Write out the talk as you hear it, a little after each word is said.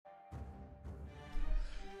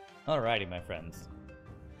Alrighty, my friends.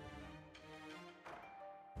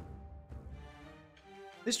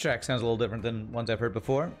 This track sounds a little different than ones I've heard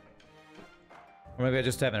before. Or maybe I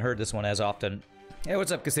just haven't heard this one as often. Hey,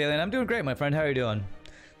 what's up, Casalian? I'm doing great, my friend. How are you doing?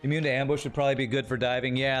 Immune to ambush would probably be good for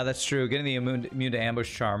diving. Yeah, that's true. Getting the immune to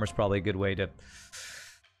ambush charm is probably a good way to,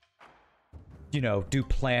 you know, do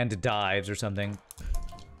planned dives or something.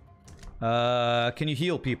 Can you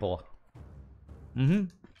heal people? Mm-hmm.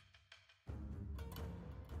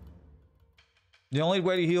 The only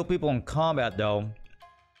way to heal people in combat, though,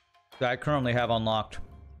 that I currently have unlocked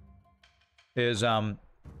is,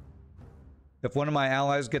 if one of my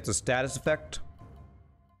allies gets a status effect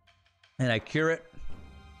and I cure it,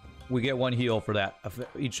 we get one heal for that,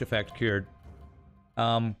 each effect cured.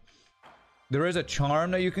 There is a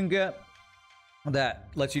charm that you can get that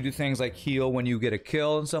lets you do things like heal when you get a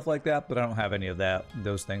kill and stuff like that, but I don't have any of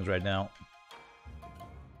those things right now.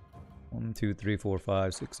 1, 2, 3, 4,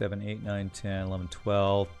 5, 6, 7, 8, 9, 10, 11,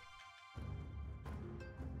 12.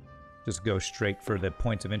 Just go straight for the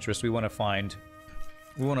points of interest. We want to find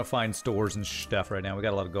stores and stuff right now. We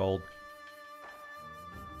got a lot of gold.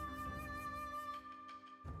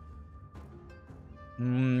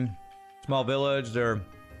 Small village, they're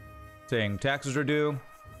saying taxes are due.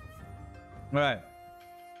 Alright.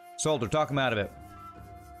 Soldier, talk him out of it.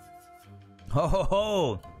 Ho ho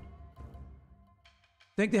ho!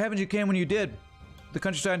 Thank the heavens you came when you did. The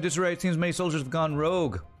countryside in disarray. It seems many soldiers have gone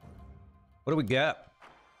rogue. What do we get?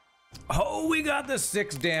 Oh, we got the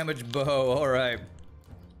 6 damage bow. Alright.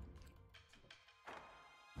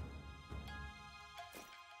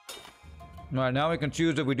 Alright, now we can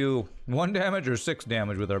choose if we do 1 damage or 6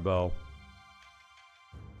 damage with our bow.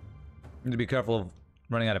 Need to be careful of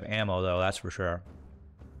running out of ammo, though, that's for sure.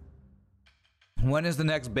 When is the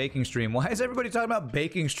next baking stream? Why is everybody talking about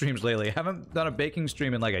baking streams lately? I haven't done a baking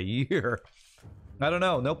stream in like a year. I don't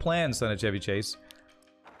know. No plans, son of Chevy Chase.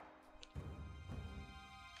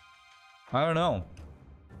 I don't know.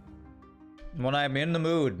 When I'm in the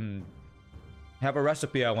mood and have a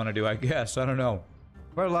recipe I want to do, I guess. I don't know.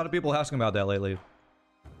 I've heard a lot of people asking about that lately.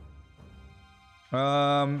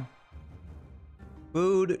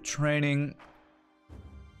 Food, training,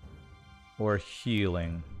 or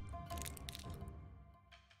healing.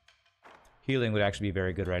 Healing would actually be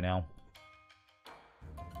very good right now.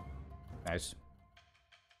 Nice.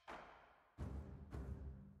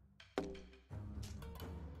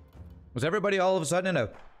 Was everybody all of a sudden in a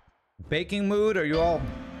baking mood? Are you all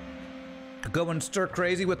going stir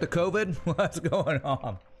crazy with the COVID? What's going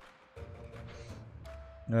on?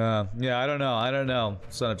 Yeah, I don't know.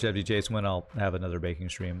 Son of Chevy Chase, when I'll have another baking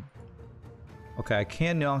stream. Okay, I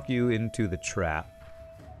can knock you into the trap.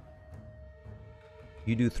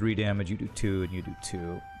 You do 3 damage, you do 2, and you do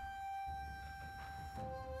 2.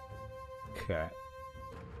 Okay.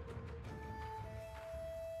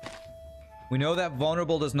 We know that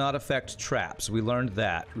vulnerable does not affect traps. We learned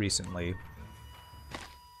that recently.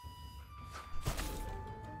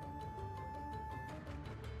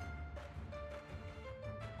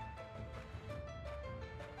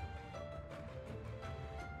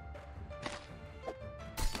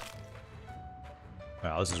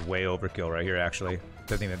 Wow, this is way overkill right here, actually.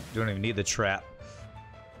 Don't even need the trap.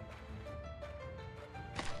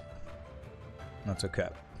 That's okay.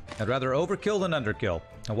 I'd rather overkill than underkill.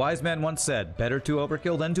 A wise man once said, better to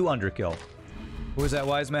overkill than to underkill. Who is that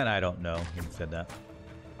wise man? I don't know who said that.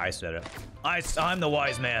 I said it. I'm the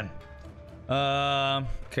wise man.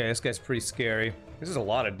 Okay, this guy's pretty scary. This is a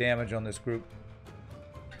lot of damage on this group.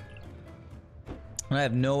 And I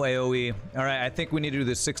have no AoE. Alright, I think we need to do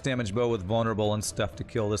this 6 damage bow with vulnerable and stuff to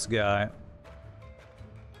kill this guy.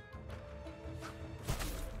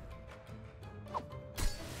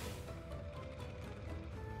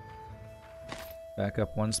 Back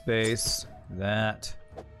up 1 space. That.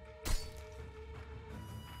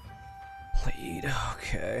 Bleed.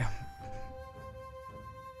 Okay.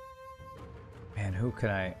 Man, who can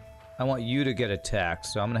I want you to get attacked,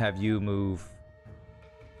 so I'm gonna have you move.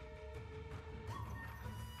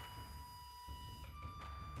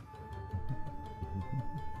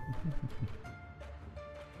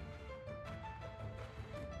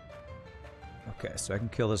 Okay, so I can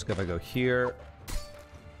kill this guy if I go here.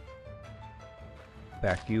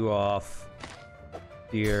 Back you off.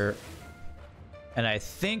 Here. And I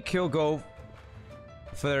think he'll go...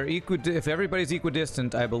 If everybody's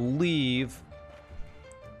equidistant, I believe...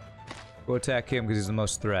 Go attack him because he's the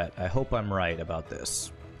most threat. I hope I'm right about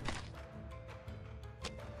this.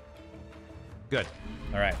 Good.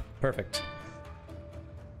 Alright, perfect.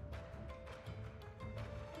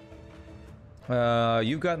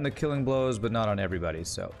 You've gotten the killing blows, but not on everybody,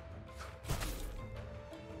 so...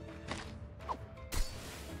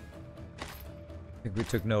 I think we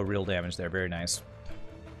took no real damage there. Very nice.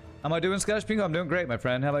 How am I doing, Scottish Pingo? I'm doing great, my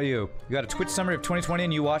friend. How about you? You got a Twitch summary of 2020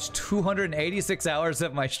 and you watched 286 hours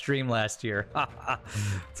of my stream last year.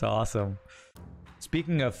 It's awesome.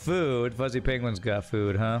 Speaking of food, Fuzzy Penguin's got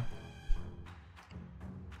food, huh?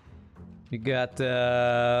 You got,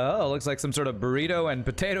 oh, looks like some sort of burrito and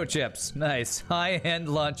potato chips. Nice. High-end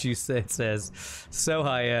lunch, you say, it says. So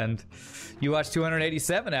high-end. You watched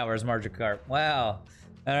 287 hours, Margikarp. Wow.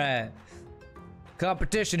 All right.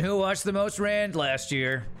 Competition, who watched the most Rand last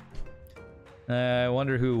year? I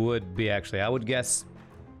wonder who would be, actually. I would guess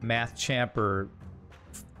Math Champ or...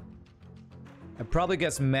 I'd probably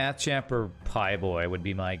guess Math Champ or Pie Boy would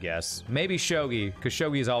be my guess. Maybe Shogi, because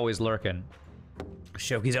Shogi's always lurking.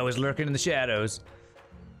 Shogi's always lurking in the shadows.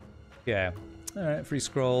 Yeah. Alright, free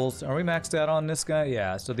scrolls. Are we maxed out on this guy?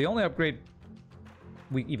 Yeah, so the only upgrade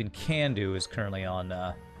we even can do is currently on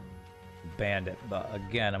Bandit. But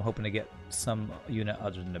again, I'm hoping to get some unit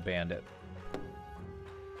other than the Bandit.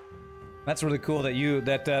 That's really cool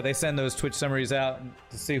that they send those Twitch summaries out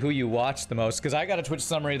to see who you watch the most. Because I got a Twitch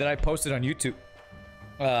summary that I posted on YouTube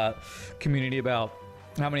community about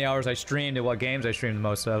how many hours I streamed and what games I streamed the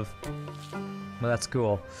most of. Well, that's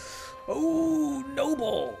cool. Oh,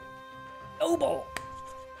 Noble! Noble!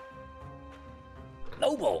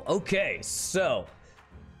 Noble! Okay, so...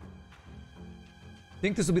 I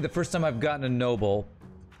think this will be the first time I've gotten a Noble.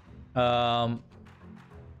 So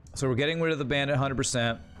we're getting rid of the Bandit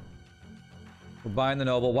 100%. We're buying the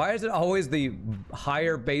Noble. Why is it always the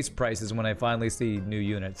higher base prices when I finally see new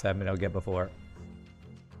units I don't get before?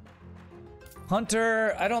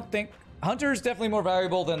 Hunter, I don't think... Hunter is definitely more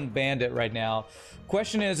valuable than Bandit right now.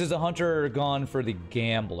 Question is the Hunter gone for the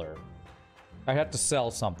Gambler? I have to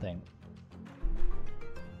sell something.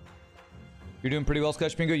 You're doing pretty well,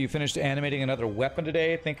 Scotch Bingo. You finished animating another weapon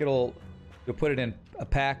today. I think you'll put it in a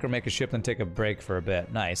pack or make a ship and take a break for a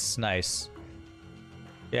bit. Nice, nice.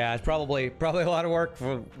 Yeah, it's probably a lot of work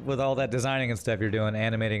with all that designing and stuff you're doing,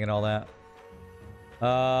 animating and all that.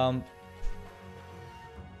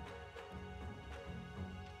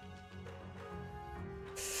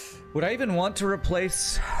 Would I even want to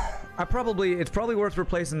replace... It's probably worth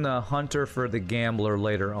replacing the Hunter for the Gambler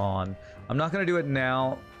later on. I'm not going to do it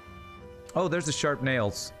now. Oh, there's the sharp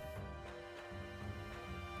nails.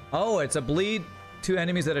 Oh, it's a bleed to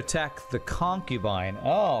enemies that attack the concubine.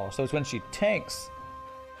 Oh, so it's when she tanks.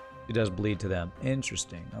 She does bleed to them.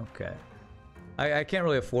 Interesting. Okay. I can't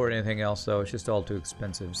really afford anything else, though. It's just all too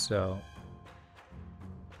expensive, so...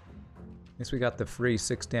 I guess we got the free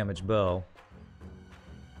 6 damage bow.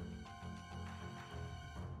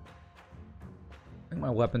 I think my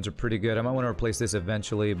weapons are pretty good. I might want to replace this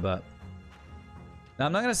eventually, but... Now,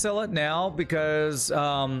 I'm not going to sell it now because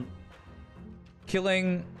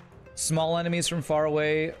killing small enemies from far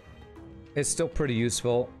away is still pretty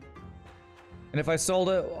useful. And if I sold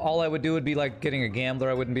it, all I would do would be like getting a Gambler.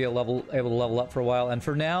 I wouldn't be able to level up for a while. And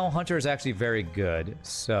for now, Hunter is actually very good.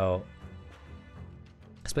 So,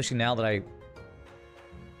 especially now that I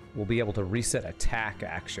will be able to reset attack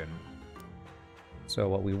action. So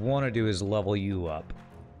what we want to do is level you up.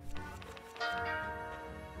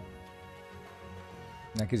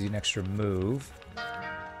 That gives you an extra move.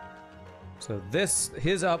 So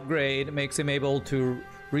his upgrade makes him able to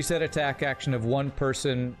reset attack action of one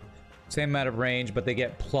person, same amount of range, but they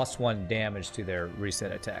get +1 damage to their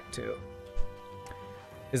reset attack too.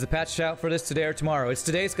 Is the patch out for this today or tomorrow? It's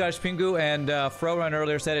today, Scottish Pingu, and Frorun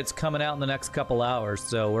earlier said it's coming out in the next couple hours,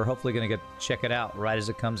 so we're hopefully going to check it out right as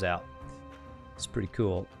it comes out. It's pretty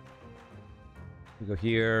cool. We go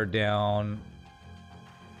here, down.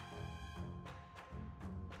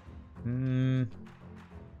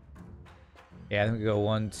 Yeah, I think we go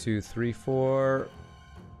 1, 2, 3, 4,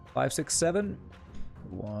 5, 6, 7.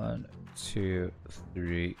 1, 2,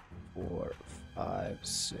 3, 4, 5,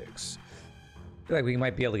 6. I feel like we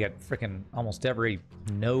might be able to get freaking almost every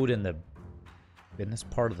node in this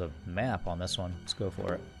part of the map on this one. Let's go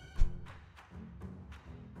for it.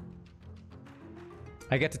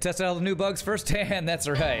 I get to test out all the new bugs firsthand. That's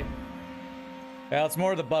right. Well, it's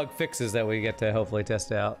more of the bug fixes that we get to hopefully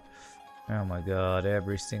test out. Oh my god,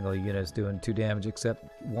 every single unit's doing 2 damage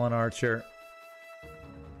except one archer.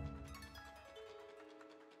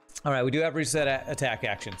 Alright, we do have reset attack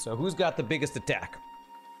action, so who's got the biggest attack?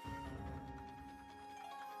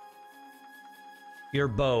 Your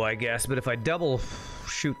bow, I guess, but if I double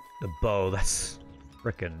shoot the bow, that's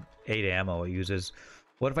frickin' 8 ammo it uses.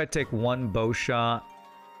 What if I take 1 bow shot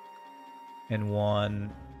and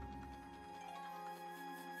one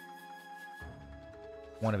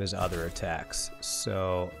of his other attacks?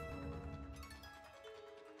 So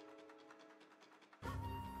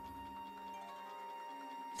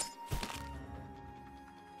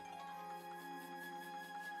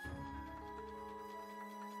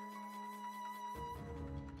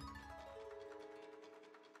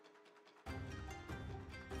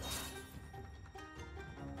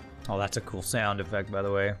Oh, that's a cool sound effect, by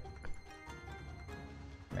the way.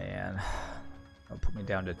 Man. That'll put me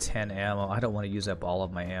down to 10 ammo. I don't want to use up all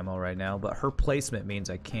of my ammo right now, but her placement means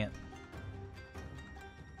I can't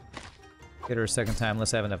hit her a second time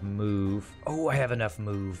unless I have enough move. Oh, I have enough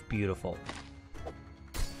move. Beautiful.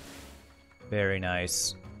 Very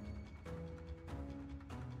nice.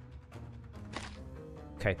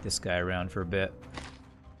 Kite this guy around for a bit.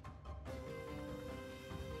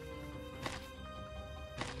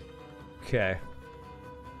 Okay.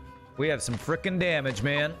 We have some frickin' damage,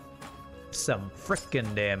 man. Some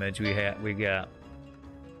frickin' damage we got.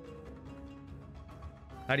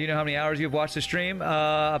 How do you know how many hours you've watched the stream?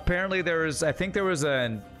 Apparently there's, I think there was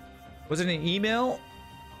was it an email?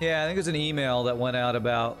 Yeah, I think it was an email that went out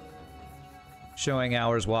about showing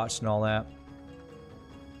hours watched and all that.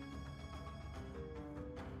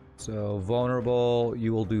 So vulnerable,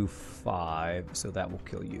 you will do 5, so that will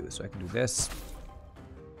kill you. So I can do this.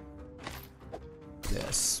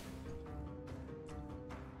 This.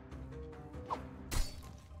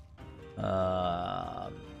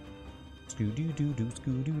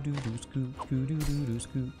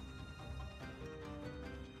 Scoot.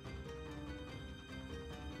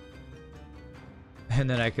 And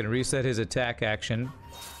then I can reset his attack action.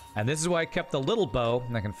 And this is why I kept the little bow,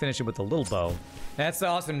 and I can finish it with the little bow. That's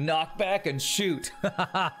awesome. Knock back and shoot.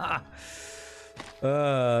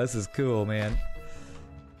 This is cool, man.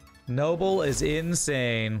 Noble is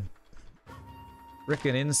insane.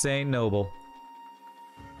 Frickin' insane Noble.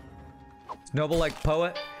 Is Noble like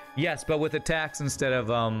Poet? Yes, but with attacks instead of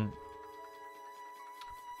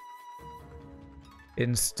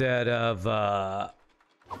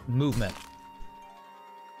movement.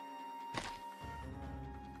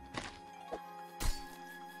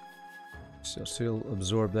 So she'll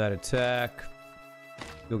absorb that attack.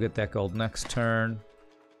 You'll get that gold next turn.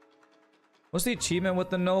 What's the achievement with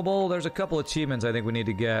the Noble? There's a couple achievements I think we need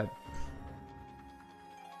to get.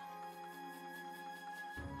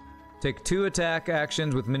 Take 2 attack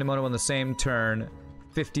actions with Minamoto on the same turn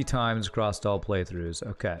 50 times across all playthroughs.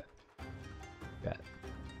 Okay. Got it.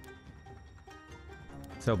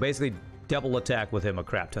 So basically double attack with him a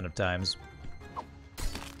crap ton of times.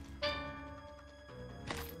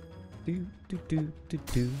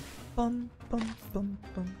 Bum, bum, bum,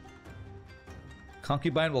 bum.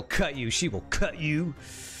 Concubine will cut you. She will cut you.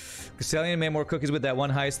 Castellian made more cookies with that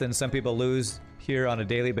one heist than some people lose here on a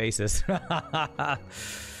daily basis.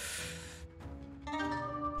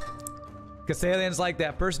 Castellian's like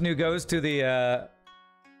that person who goes to the oh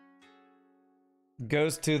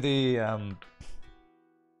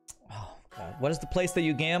god, what is the place that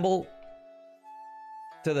you gamble?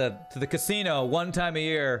 To the casino one time a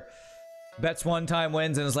year, bets one time,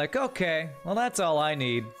 wins, and is like, okay, well that's all I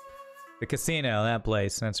need. The casino, that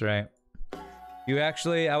place, that's right. You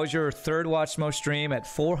actually, I was your 3rd watched most stream at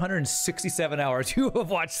 467 hours. You have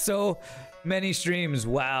watched so many streams.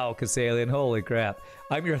 Wow, Castellian, holy crap.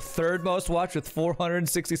 I'm your 3rd most watched with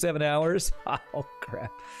 467 hours? Oh,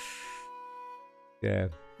 crap. Yeah.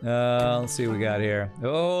 Let's see what we got here.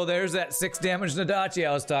 Oh, there's that 6 damage Nadachi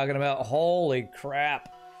I was talking about. Holy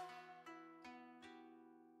crap.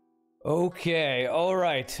 Okay,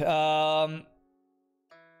 alright.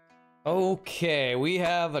 Okay, we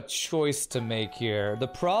have a choice to make here. The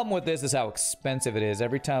problem with this is how expensive it is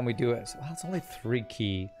every time we do it. Well, it's only 3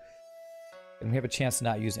 key. And we have a chance to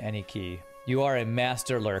not use any key. You are a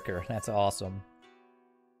master lurker. That's awesome.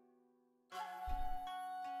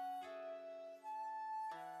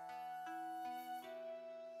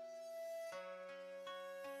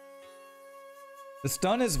 The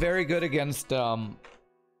stun is very good against,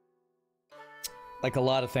 like a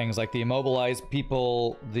lot of things, like the immobilized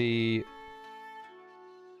people, the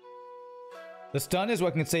stun is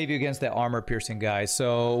what can save you against that armor-piercing guy,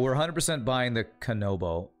 so we're 100% buying the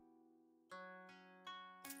Kanobo.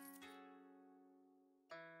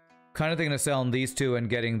 Kind of thinking of selling these 2 and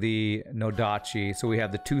getting the Nodachi, so we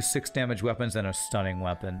have the 2 6-damage weapons and a stunning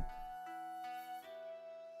weapon.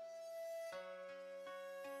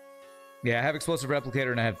 Yeah, I have Explosive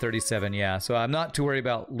Replicator and I have 37, yeah, so I'm not too worried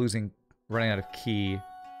about running out of key.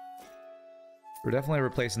 We're definitely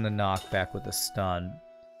replacing the knockback with the stun.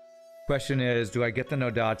 Question is, do I get the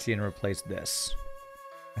Nodachi and replace this?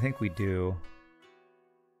 I think we do.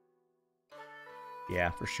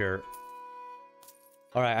 Yeah, for sure.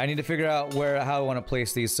 Alright, I need to figure out how I want to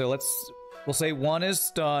place these. So we'll say 1 is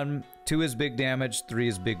stun, 2 is big damage, 3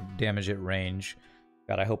 is big damage at range.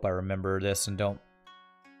 God, I hope I remember this and don't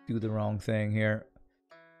do the wrong thing here.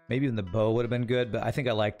 Maybe even the bow would have been good, but I think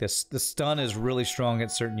I like this. The stun is really strong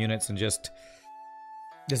at certain units and just...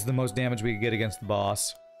 This is the most damage we could get against the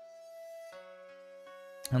boss.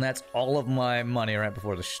 And that's all of my money right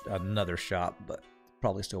before the another shop, but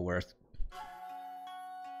probably still worth.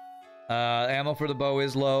 Ammo for the bow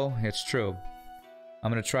is low. It's true.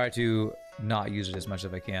 I'm going to try to not use it as much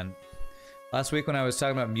as I can. Last week when I was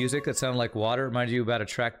talking about music that sounded like water, it reminded you about a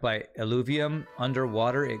track by Illuvium.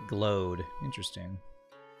 Underwater, it glowed. Interesting.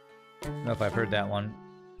 I don't know if I've heard that one.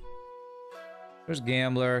 There's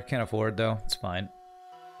Gambler. Can't afford, though. It's fine.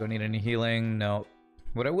 Don't need any healing. No.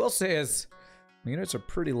 What I will say is, units are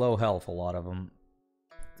pretty low health, a lot of them.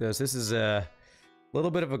 This is a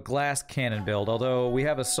little bit of a glass cannon build, although we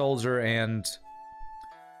have a soldier and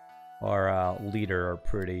our leader are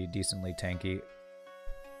pretty decently tanky.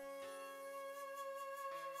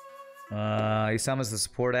 He summons the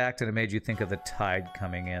support act and it made you think of the tide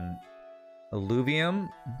coming in. Alluvium?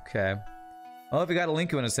 Okay. Well, if you got a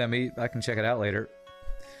link you want to send me, I can check it out later.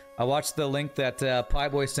 I watched the link that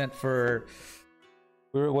Pieboy sent for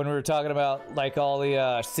when we were talking about like all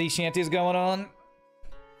the sea shanties going on.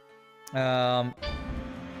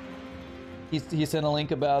 He sent a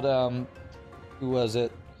link about who was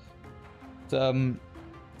it? Some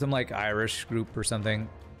like Irish group or something.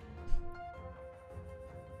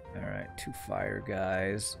 All right, 2 fire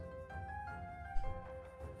guys.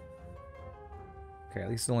 Okay, at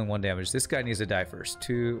least only 1 damage. This guy needs to die first.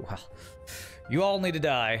 2. Well, you all need to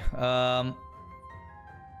die.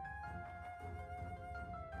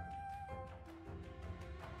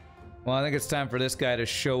 Well, I think it's time for this guy to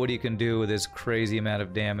show what he can do with his crazy amount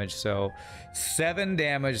of damage. So, 7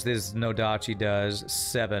 damage this Nodachi does.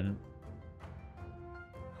 7.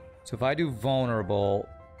 So if I do vulnerable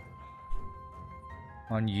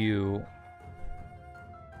on you,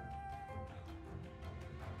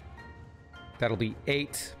 that'll be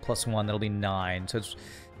 8 plus 1. That'll be 9. So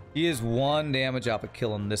he is 1 damage off of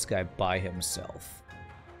killing this guy by himself.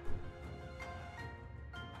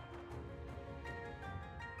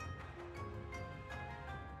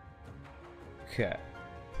 Okay.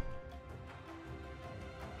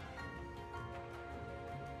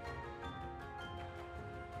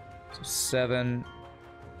 So 7,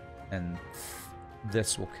 and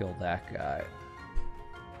this will kill that guy.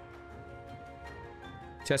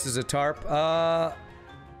 Chest is a tarp.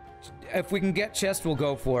 If we can get chest, we'll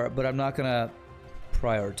go for it, but I'm not gonna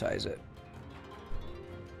prioritize it.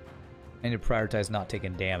 I need to prioritize not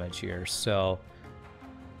taking damage here, so...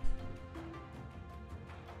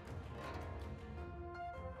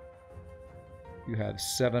 You have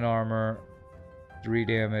 7 armor, 3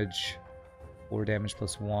 damage, 4 damage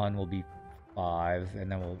plus 1 will be 5,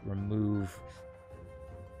 and then we'll remove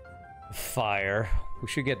fire. We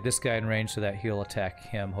should get this guy in range so that he'll attack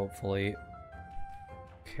him, hopefully.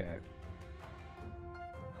 Okay.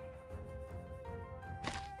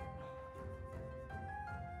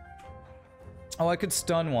 Oh, I could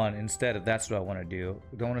stun one instead if that's what I want to do.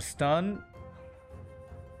 Don't want to stun.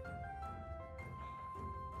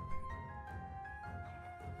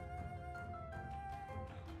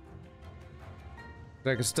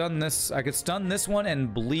 I could stun this. I could stun this one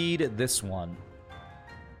and bleed this one.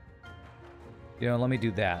 You know, let me do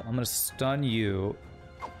that. I'm gonna stun you.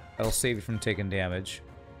 That'll save you from taking damage.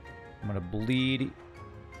 I'm gonna bleed.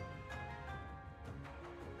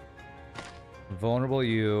 Vulnerable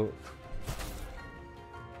you.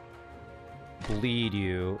 Bleed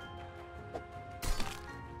you.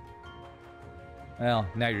 Well,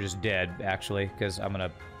 now you're just dead, actually, because I'm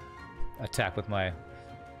gonna attack with my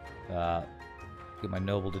get my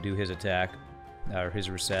noble to do his attack, or his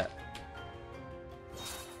reset.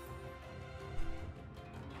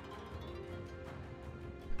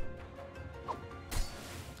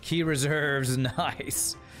 Key reserves,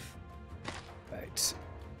 nice. Right.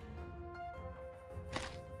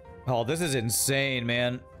 Oh, this is insane,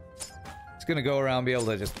 man. It's gonna go around and be able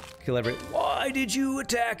to just kill every... Why did you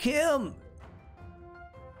attack him?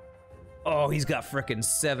 Oh, he's got frickin'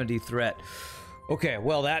 70 threat. Okay,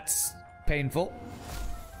 well, that's painful.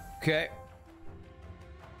 Okay.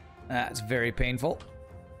 That's very painful.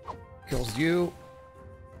 Kills you.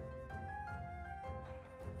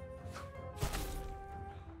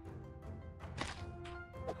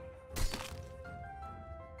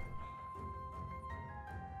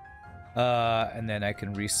 And then I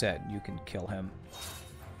can reset and you can kill him.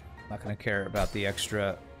 Not gonna care about the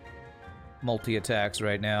extra multi-attacks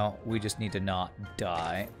right now. We just need to not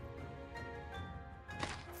die.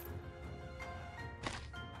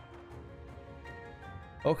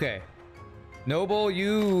 Okay. Noble,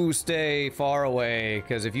 you stay far away,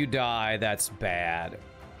 because if you die, that's bad.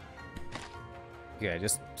 Yeah,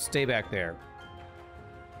 just stay back there.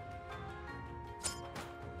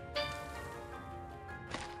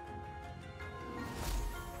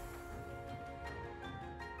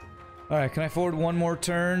 Alright, can I forward one more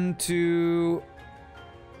turn to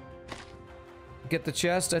get the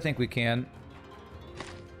chest? I think we can.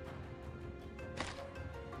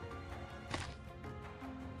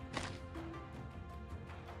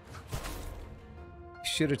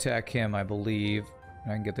 Should attack him, I believe. I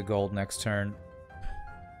can get the gold next turn.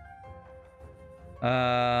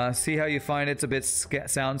 See how you find it's a bit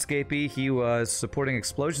soundscapey? He was supporting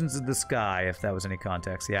explosions in the sky, if that was any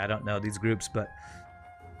context. Yeah, I don't know these groups, but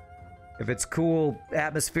if it's cool,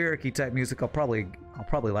 atmospheric-y type music, I'll probably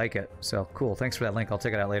like it. So, cool. Thanks for that link. I'll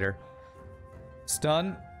check it out later.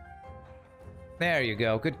 Stun. There you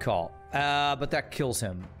go. Good call. But that kills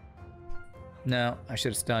him. No, I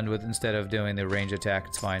should have stunned with instead of doing the range attack.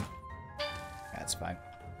 It's fine. That's fine.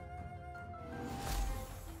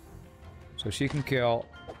 So she can kill.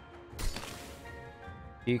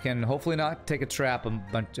 He can hopefully not take a trap, a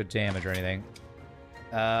bunch of damage or anything.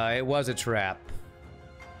 It was a trap.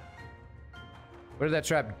 What did that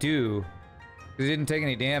trap do? Because he didn't take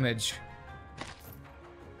any damage.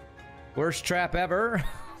 Worst trap ever.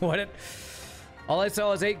 What it? All I saw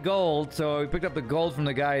was 8 gold, so we picked up the gold from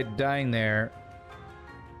the guy dying there.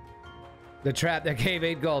 The trap that gave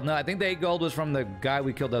 8 gold. No, I think the 8 gold was from the guy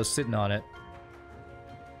we killed that was sitting on it.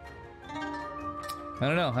 I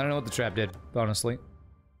don't know. I don't know what the trap did, honestly.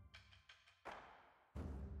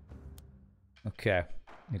 Okay.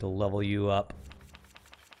 Need to level you up.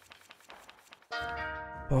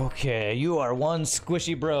 Okay, you are one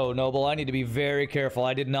squishy bro, Noble. I need to be very careful.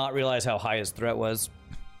 I did not realize how high his threat was.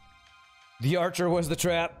 The archer was the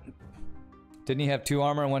trap. Didn't he have 2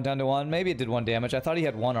 armor and went down to 1? Maybe it did 1 damage. I thought he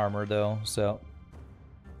had 1 armor, though, so...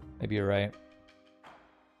 maybe you're right.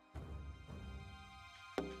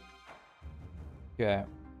 Okay.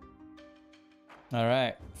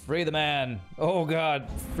 Alright. Free the man. Oh, God.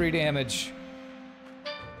 Free damage.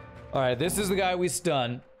 Alright, this is the guy we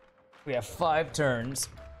stun. We have 5 turns.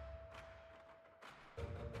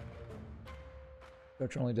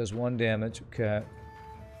 Archer only does 1 damage. Okay.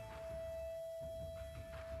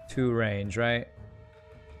 2 range, right?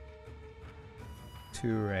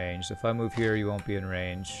 2 range. So if I move here, you won't be in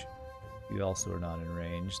range. You also are not in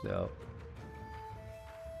range, though.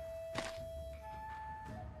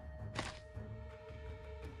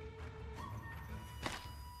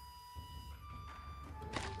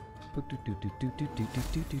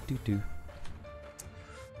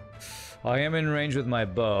 I am in range with my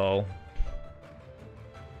bow.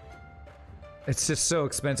 It's just so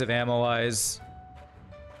expensive ammo-wise.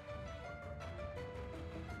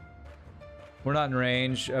 We're not in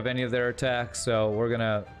range of any of their attacks, so we're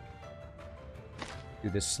gonna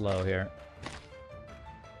do this slow here.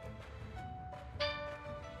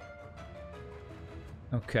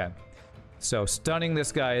 Okay. So stunning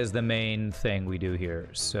this guy is the main thing we do here,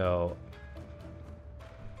 so...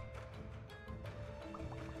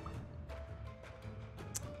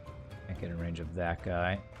 can't get in range of that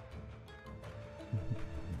guy.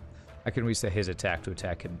 I can reset his attack to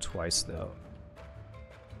attack him twice, though.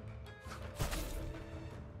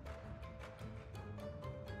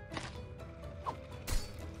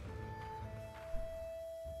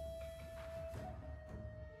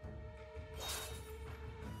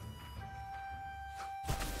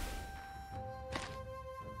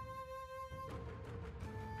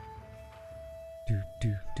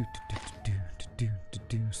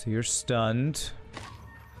 So you're stunned.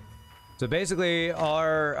 So basically,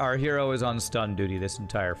 our hero is on stun duty this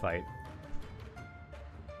entire fight.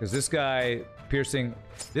 Because this guy, piercing...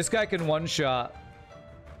 this guy can one-shot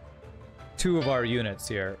 2 of our units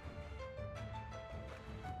here.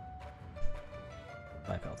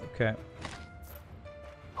 5 health, okay.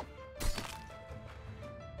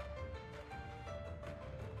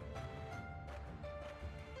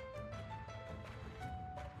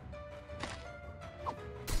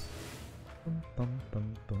 Bum,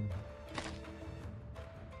 bum, bum.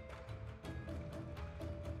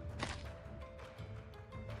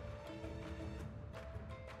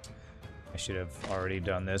 I should have already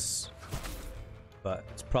done this, but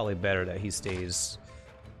it's probably better that he stays.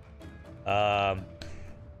 How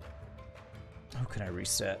can I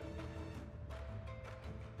reset?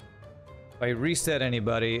 If I reset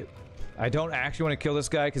anybody, I don't actually want to kill this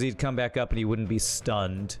guy because he'd come back up and he wouldn't be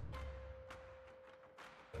stunned.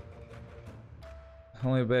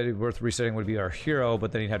 Only anybody worth resetting would be our hero,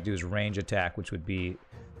 but then he'd have to do his range attack, which would be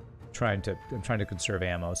I'm trying to conserve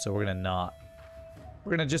ammo, so we're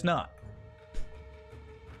gonna just not.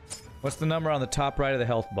 What's the number on the top right of the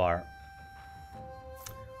health bar?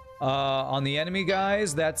 On the enemy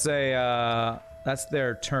guys, that's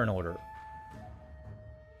their turn order.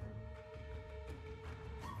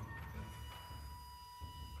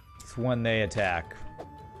 strength when they attack.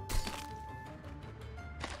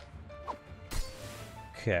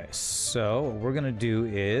 Okay, so what we're gonna do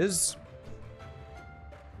is...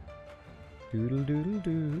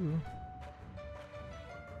 Doodle-doodle-doo.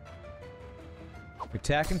 We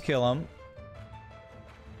attack and kill him.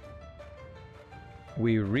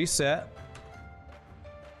 We reset.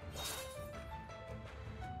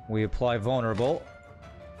 We apply vulnerable.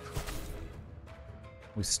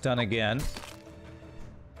 We stun again.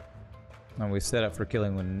 And we set up for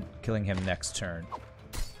killing him next turn.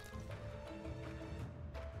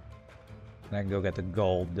 And I can go get the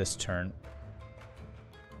gold this turn.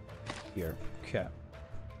 Here. Okay.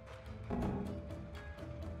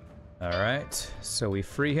 Alright. So we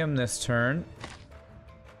free him this turn.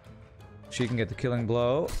 She can get the killing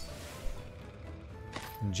blow.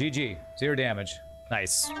 And GG. 0 damage.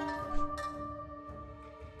 Nice.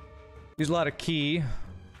 Use a lot of ki.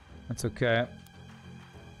 That's okay.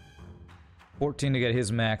 14 to get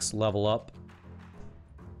his max level up.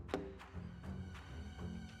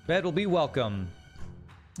 Bed will be welcome.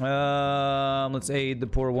 Let's aid the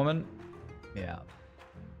poor woman. Yeah.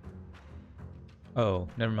 Oh,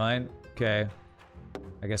 never mind. Okay.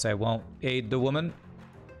 I guess I won't aid the woman.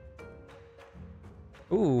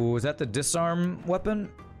 Ooh, is that the disarm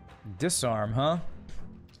weapon? Disarm, huh?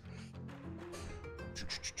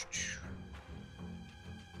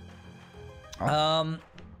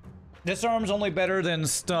 Disarm's only better than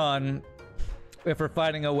stun if we're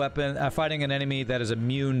fighting a weapon, fighting an enemy that is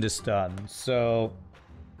immune to stun. So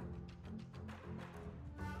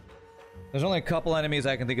there's only a couple enemies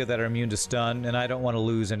I can think of that are immune to stun, and I don't want to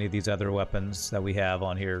lose any of these other weapons that we have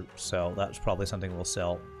on here, so that's probably something we'll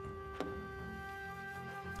sell.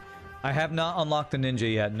 I have not unlocked the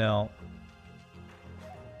ninja yet, no.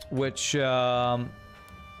 Which, there's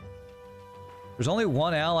only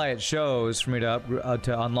one ally it shows for me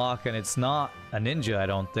to unlock, and it's not a ninja, I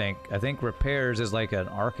don't think. I think repairs is like an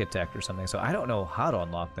architect or something, so I don't know how to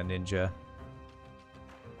unlock the ninja.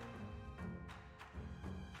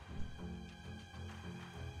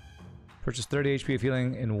 Purchase 30 HP of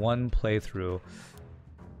healing in one playthrough.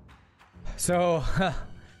 So, I'm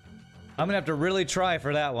gonna have to really try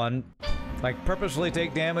for that one. Like, purposefully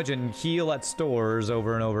take damage and heal at stores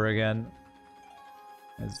over and over again.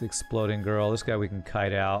 It's the exploding girl. This guy we can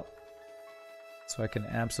kite out. So I can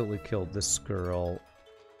absolutely kill this girl.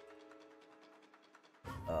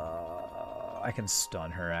 I can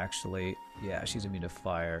stun her, actually. Yeah, she's immune to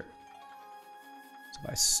fire. So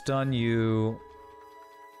if I stun you...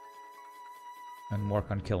 and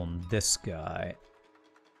work on killing this guy.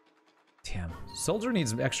 Damn. Soldier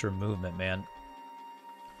needs extra movement, man.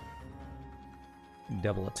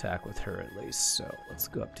 Double attack with her at least. So let's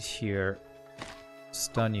go up to here.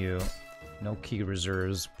 Stun you. No key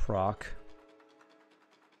reserves. Proc.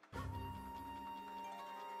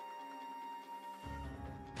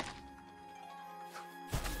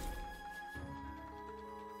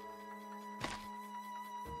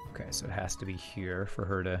 Okay, so it has to be here for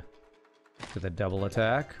her to do the double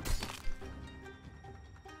attack.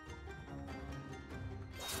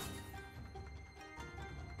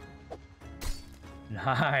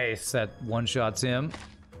 Nice! That one-shots him.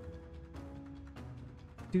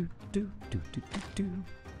 Do, do, do, do, do, do.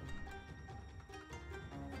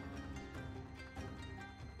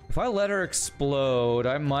 If I let her explode,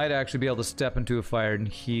 I might actually be able to step into a fire and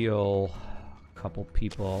heal a couple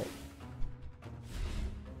people.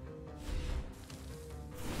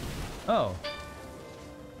 Oh.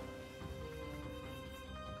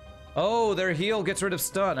 Oh, their heal gets rid of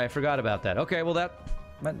stun. I forgot about that. Okay, well that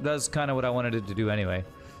does kind of what I wanted it to do anyway.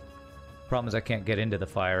 Problem is I can't get into the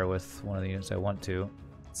fire with one of the units I want to.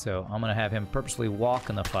 So I'm gonna have him purposely walk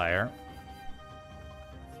in the fire.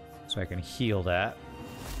 So I can heal that.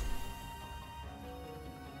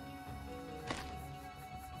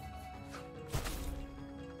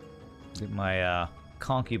 Get my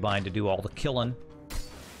concubine to do all the killing.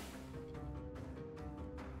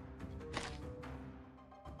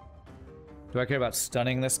 Do I care about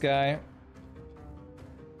stunning this guy?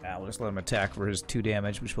 Nah, we'll just let him attack for his 2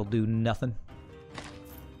 damage, which will do nothing.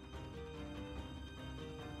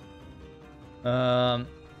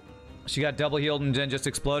 She got double healed and then just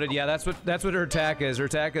exploded. Yeah, that's what her attack is. Her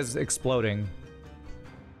attack is exploding.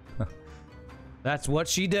 That's what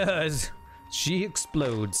she does. She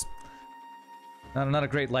explodes. Not a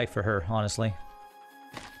great life for her, honestly.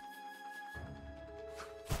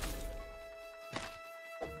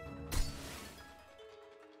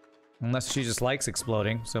 Unless she just likes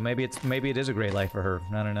exploding, so maybe it is a great life for her.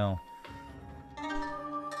 I don't know.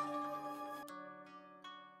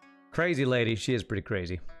 Crazy lady, she is pretty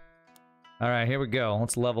crazy. Alright, here we go.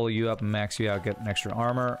 Let's level you up and max you out, get an extra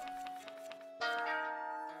armor.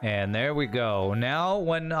 And there we go. Now,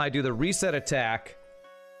 when I do the reset attack,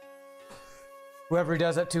 whoever he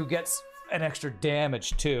does that to gets an extra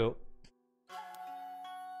damage, too.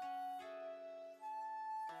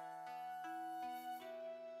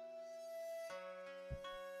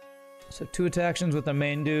 So 2 attacks with the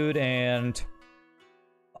main dude and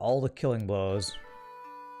all the killing blows.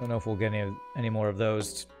 Don't know if we'll get any more of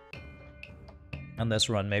those on this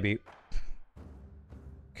run, maybe.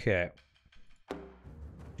 Okay.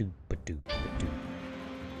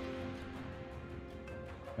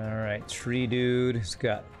 Alright, tree dude. He's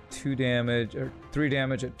got 2 damage, or 3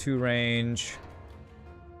 damage at 2 range.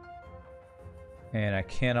 And I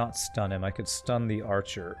cannot stun him. I could stun the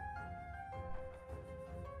archer.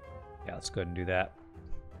 Yeah, let's go ahead and do that.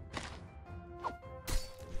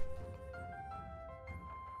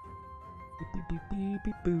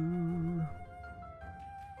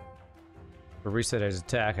 For reset his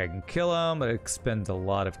attack, I can kill him, but it expends a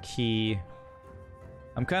lot of ki.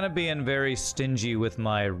 I'm kind of being very stingy with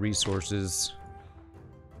my resources.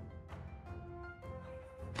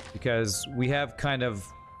 Because we have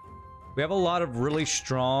we have a lot of really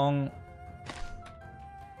strong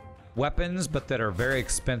weapons, but that are very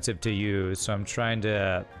expensive to use, so I'm trying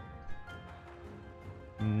to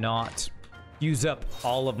not use up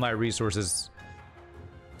all of my resources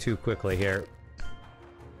too quickly here.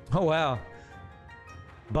 Oh wow.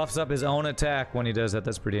 Buffs up his own attack when he does that.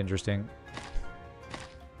 That's pretty interesting.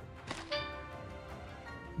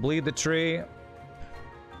 Bleed the tree.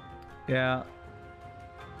 Yeah.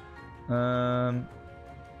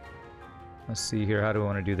 Let's see here. How do I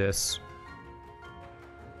want to do this?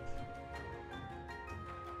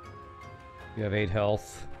 You have 8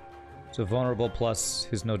 health. So vulnerable plus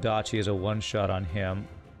his Nodachi is a one-shot on him.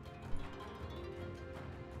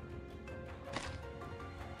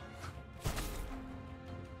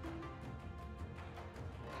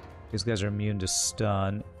 These guys are immune to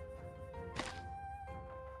stun.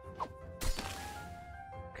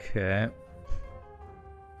 Okay.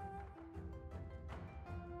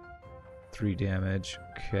 3 damage.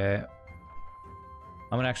 Okay.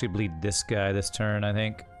 I'm gonna actually bleed this guy this turn, I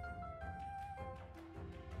think.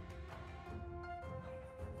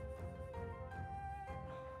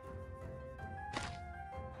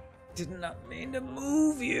 Did not mean to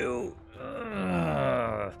move you.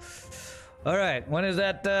 Ugh. All right, when is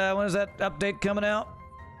that update coming out?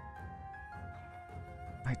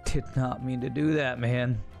 I did not mean to do that,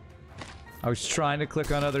 man. I was trying to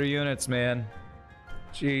click on other units, man.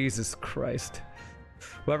 Jesus Christ.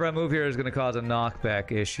 Whoever I move here is going to cause a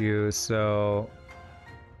knockback issue, so...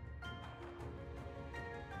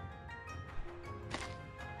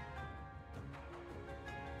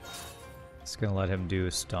 Just gonna let him do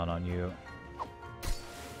a stun on you.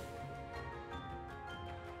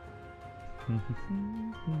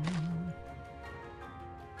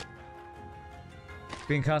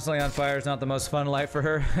 Being constantly on fire is not the most fun life for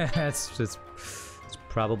her. it's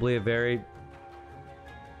probably it's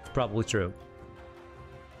probably true.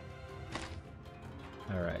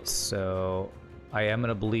 Alright, so I am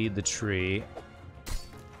gonna bleed the tree.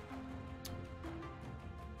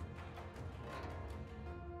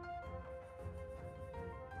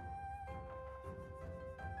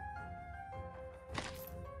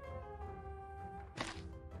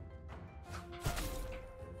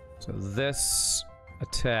 So this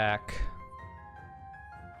attack,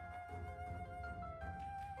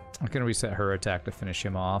 I'm gonna reset her attack to finish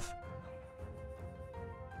him off.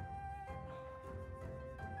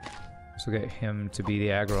 So get him to be the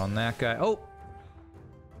aggro on that guy. Oh!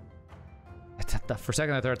 For a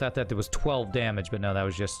second I thought that there was 12 damage, but no, that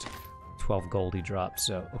was just 12 gold he dropped.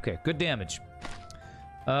 So, okay, good damage.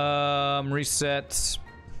 Reset.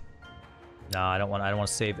 No, I don't want to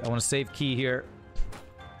save. I want to save key here.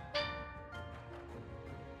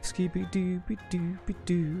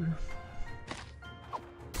 Skibby-dooby-dooby-doo.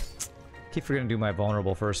 Keep forgetting to do my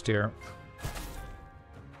vulnerable first here.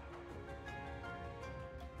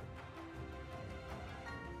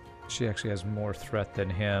 She actually has more threat than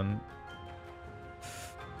him.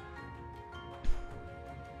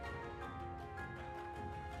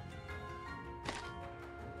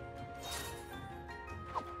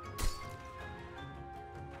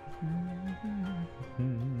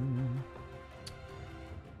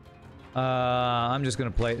 I'm just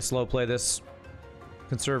gonna slow play this.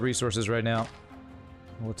 Conserve resources right now.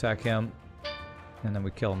 We'll attack him, and then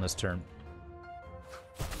we kill him this turn.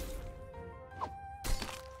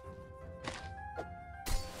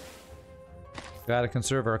 Gotta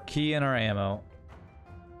conserve our ki and our ammo.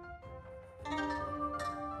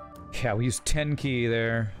 Yeah, we used 10 key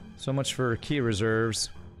there. So much for key reserves.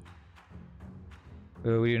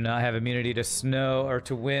 We do not have immunity to snow or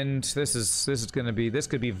to wind. This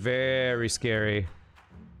could be very scary.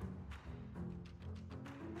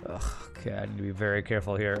 Ugh, okay, I need to be very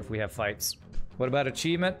careful here if we have fights. What about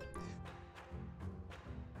achievement?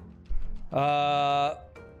 I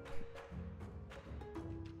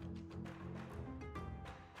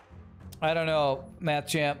don't know, Math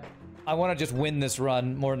Champ. I want to just win this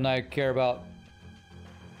run more than I care about.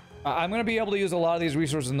 I'm going to be able to use a lot of these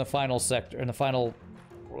resources in the final sector, in the final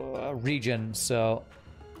region, so...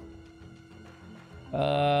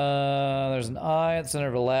 there's an eye at the center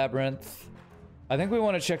of a labyrinth. I think we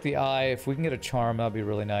want to check the eye. If we can get a charm, that'd be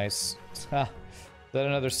really nice. Is that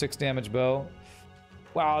another 6 damage bow?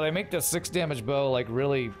 Wow, they make the 6 damage bow, like,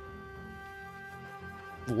 really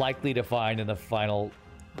likely to find in the final,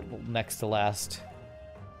 next to last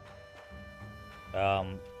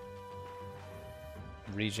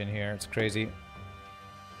region here. It's crazy.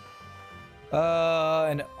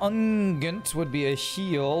 An Ungent would be a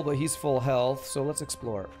heal, but he's full health, so let's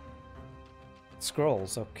explore.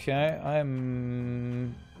 Scrolls, okay.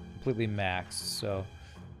 I'm completely maxed, so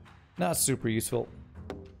not super useful.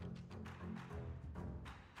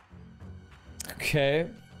 Okay.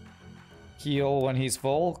 Heal when he's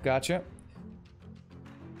full, gotcha.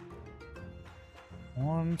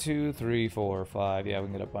 1, 2, 3, 4, 5. Yeah, we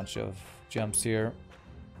can get a bunch of jumps here.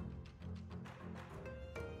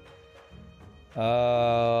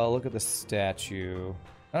 Look at the statue.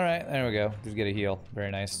 Alright, there we go. Just get a heal. Very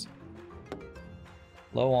nice.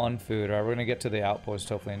 Low on food. Alright, we're gonna get to the outpost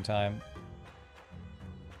hopefully in time.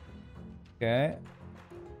 Okay.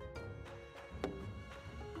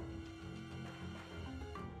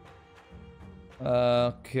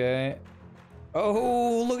 Okay.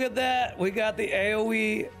 Oh, look at that! We got the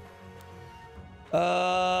AoE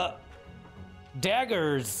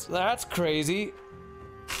daggers. That's crazy.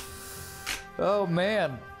 Oh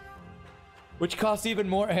man. Which costs even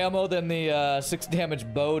more ammo than the 6 damage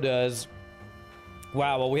bow does.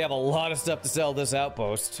 Wow, well we have a lot of stuff to sell this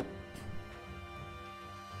outpost.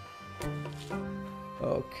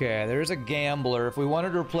 Okay, there's a gambler. If we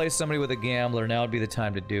wanted to replace somebody with a gambler, now would be the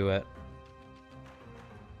time to do it.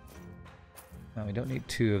 No, we don't need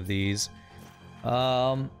 2 of these.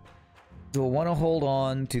 We'll want to hold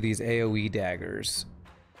on to these AoE daggers.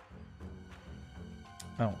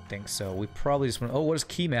 I don't think so. We probably just want... Oh, what is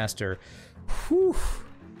Keymaster? Whew.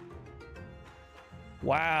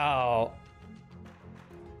 Wow.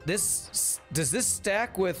 Does this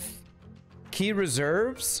stack with key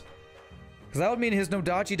reserves? Because that would mean his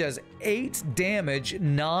Nodachi does 8 damage,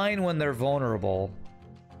 9 when they're vulnerable.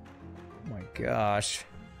 Oh my gosh.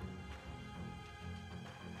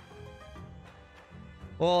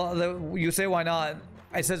 Well, you say why not?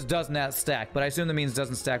 It says does not stack, but I assume that means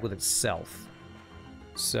doesn't stack with itself.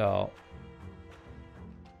 So.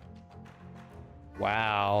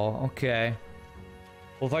 Wow, okay.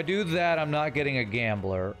 Well, if I do that, I'm not getting a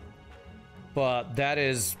gambler. But that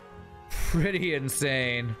is pretty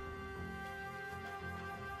insane.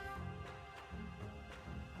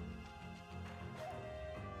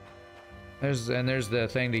 There's the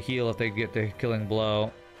thing to heal if they get the killing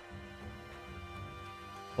blow.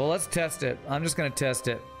 Well, let's test it. I'm just gonna test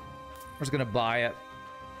it. I'm just gonna buy it.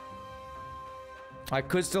 I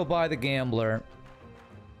could still buy the gambler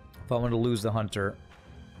if I want to lose the hunter.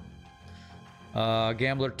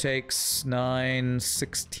 Gambler takes 9,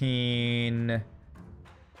 16,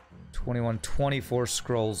 21, 24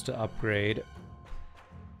 scrolls to upgrade.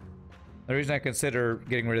 The reason I consider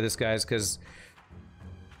getting rid of this guy is because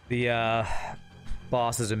the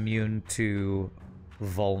boss is immune to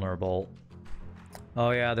vulnerable.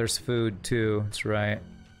 Oh yeah, there's food too. That's right.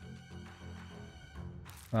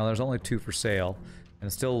 Well, there's only 2 for sale, and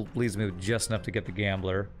it still leaves me with just enough to get the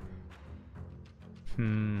gambler.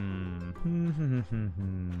 One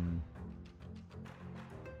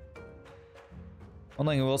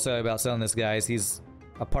thing I will say about selling this guy is he's,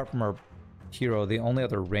 apart from our hero, the only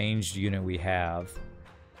other ranged unit we have.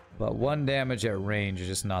 But 1 damage at range is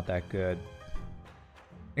just not that good.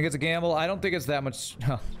 Think it's a gamble? I don't think it's that much.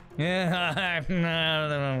 Yeah.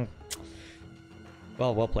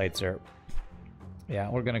 Well played, sir. Yeah,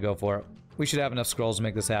 we're gonna go for it. We should have enough scrolls to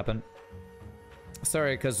make this happen.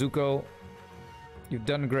 Sorry, Kazuko. You've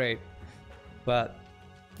done great. But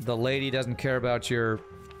the lady doesn't care about your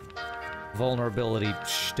vulnerability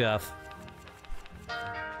stuff.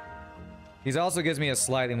 He also gives me a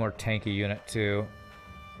slightly more tanky unit, too.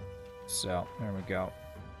 So, there we go.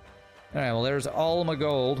 Alright, well there's all my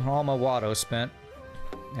gold, all my Watto spent.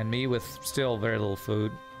 And me with still very little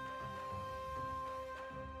food.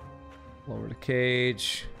 Lower the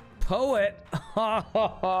cage. Poet!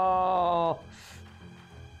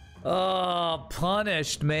 Oh,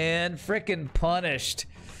 punished, man. Frickin' punished.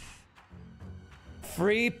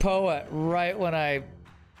 Free poet right when I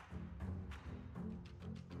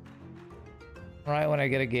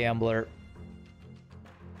get a gambler.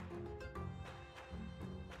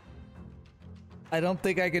 I don't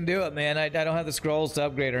think I can do it, man. I don't have the scrolls to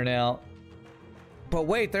upgrade her now. But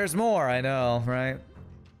wait, there's more. I know, right?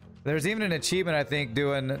 There's even an achievement, I think,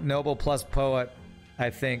 doing Noble plus Poet,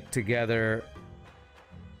 I think, together.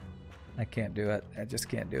 I can't do it. I just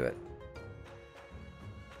can't do it.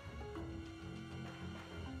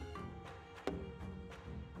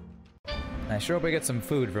 I sure hope I get some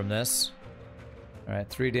food from this. Alright,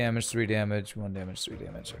 3 damage, 3 damage, 1 damage, 3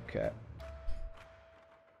 damage. Okay.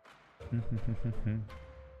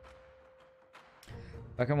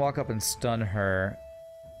 I can walk up and stun her.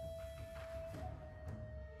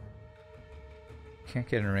 Can't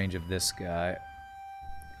get in range of this guy.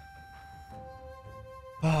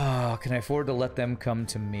 Oh, can I afford to let them come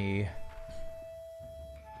to me?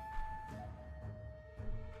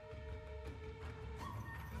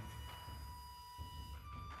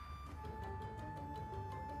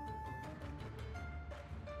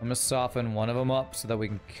 I'm gonna soften one of them up so that we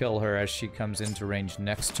can kill her as she comes into range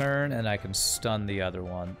next turn, and I can stun the other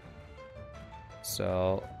one.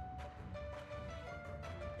 So...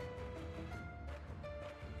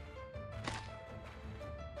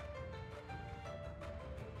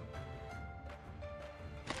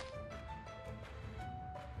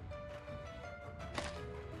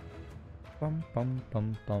 Bum, bum,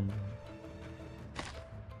 bum, bum.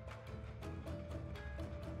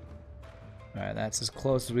 Alright, that's as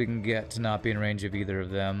close as we can get to not be in range of either of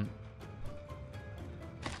them.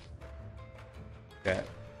 Okay.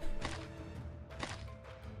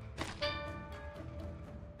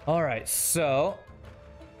 Alright, so...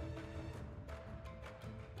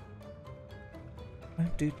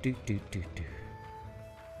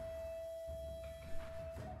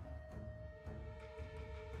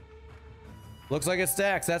 Looks like it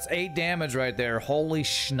stacks. That's 8 damage right there. Holy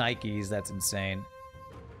shnikes, that's insane.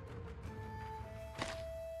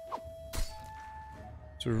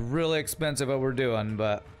 It's really expensive what we're doing,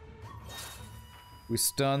 but we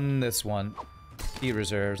stun this one. Key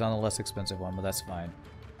reserves on the less expensive one, but that's fine.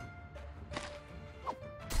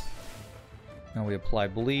 Now we apply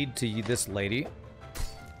bleed to this lady.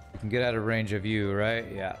 We can get out of range of you, right?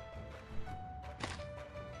 Yeah.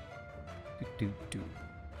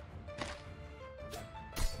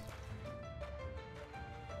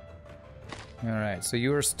 Alright, so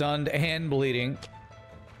you are stunned and bleeding.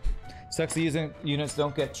 Sucks the using units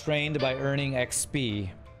don't get trained by earning XP.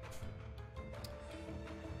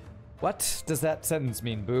 What does that sentence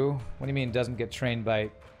mean, Boo? What do you mean doesn't get trained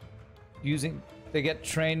by using... They get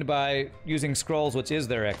trained by using scrolls, which is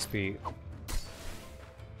their XP.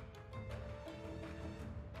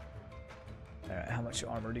 Alright, how much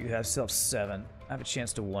armor do you have? Still have 7. I have a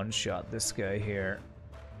chance to one-shot this guy here.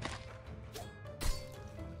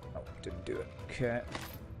 Oh, didn't do it. Okay.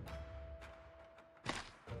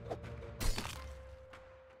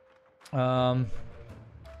 I'm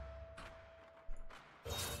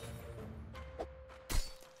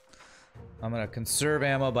gonna conserve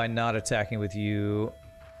ammo by not attacking with you,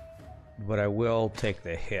 but I will take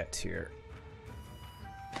the hit here.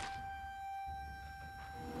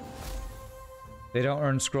 They don't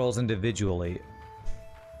earn scrolls individually.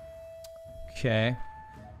 Okay.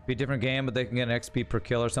 Be a different game, but they can get an XP per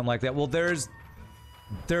kill or something like that. Well, there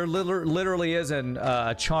literally is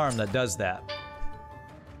a charm that does that.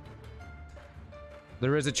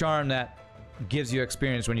 There is a charm that gives you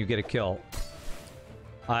experience when you get a kill.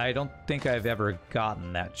 I don't think I've ever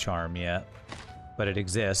gotten that charm yet, but it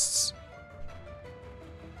exists.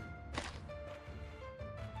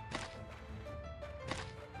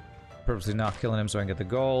 Purposely not killing him so I can get the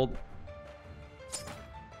gold.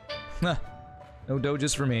 No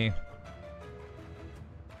doges for me.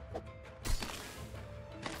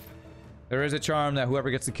 There is a charm that whoever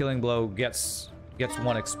gets the killing blow gets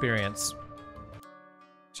 1 experience.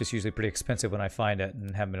 It's just usually pretty expensive when I find it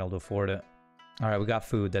and haven't been able to afford it. Alright, we got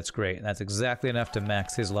food. That's great. That's exactly enough to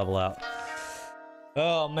max his level out.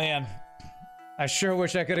 Oh, man. I sure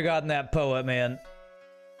wish I could have gotten that poet, man.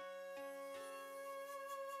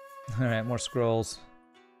 Alright, more scrolls.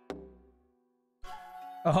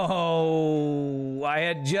 Oh, I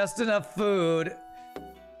had just enough food.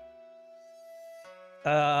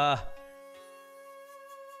 Party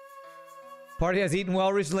has eaten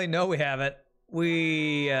well recently? No, we haven't.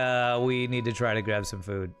 We need to try to grab some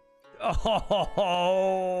food.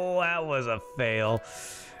 Oh, that was a fail.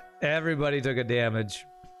 Everybody took a damage.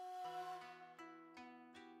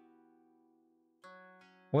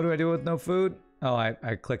 What do I do with no food? Oh, I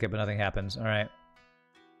click it, but nothing happens. All right.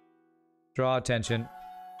 Draw attention.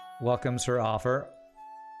 Welcomes her offer.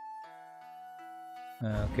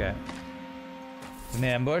 Okay. An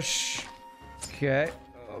ambush. Okay.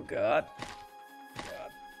 Oh, God.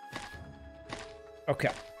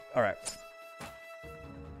 Okay. All right.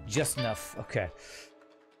 Just enough. Okay.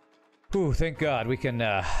 Whew, thank God. We can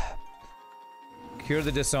cure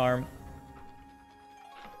the disarm.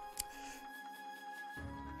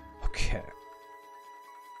 Okay.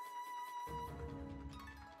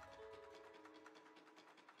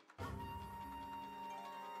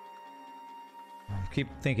 Keep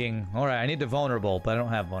thinking, all right, I need the vulnerable, but I don't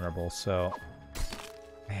have vulnerable, so...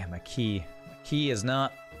 Man, my key. My key is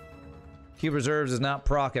not... Key reserves is not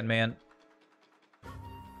proccing, man.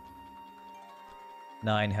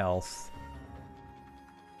 9 health.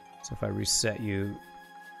 So if I reset you...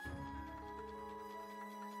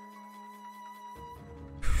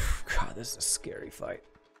 God, this is a scary fight.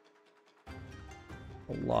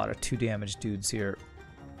 A lot of 2 damage dudes here.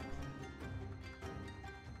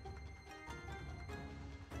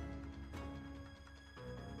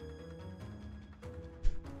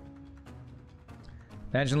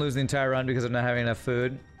 Imagine losing the entire run because of not having enough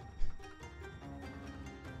food.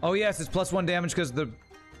 Oh yes, it's +1 damage because of the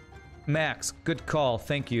max. Good call,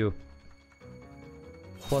 thank you.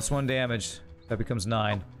 +1 damage. That becomes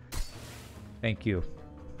 9. Thank you.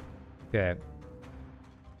 Okay.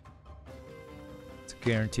 It's a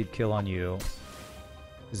guaranteed kill on you.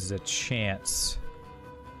 This is a chance.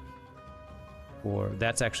 Or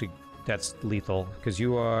that's actually, that's lethal. Because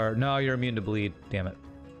you are, no, you're immune to bleed. Damn it.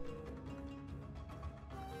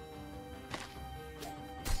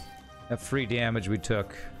 That free damage we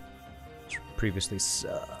took previously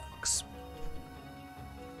sucks.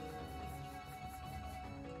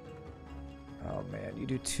 Oh man, you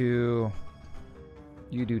do 2.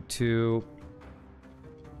 You do 2.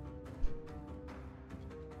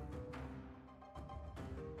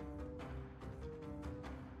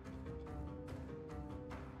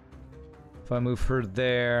 If I move her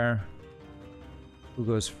there, who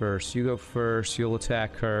goes first? You go first, you'll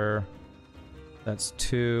attack her. That's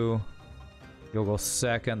 2. You'll go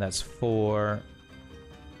second, that's 4.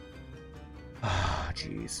 Ah, oh,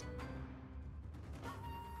 jeez.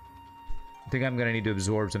 I think I'm gonna need to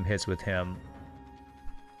absorb some hits with him.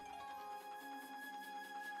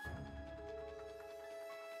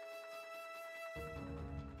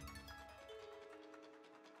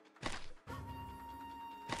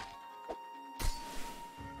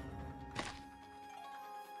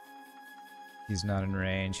 He's not in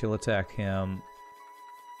range. He'll attack him.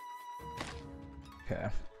 Okay.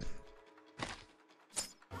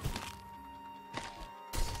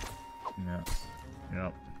 No.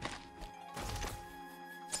 Nope.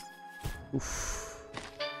 Oof.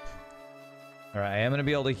 Alright, I am gonna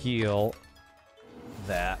be able to heal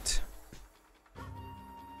that.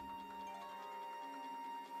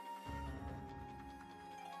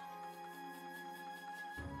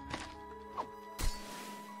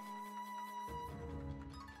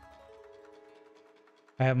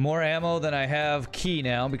 I have more ammo than I have key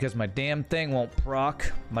now because my damn thing won't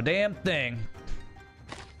proc. My damn thing.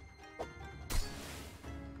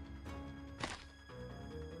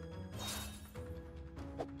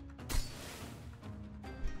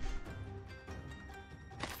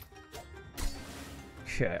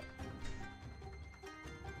 Okay.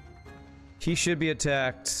 He should be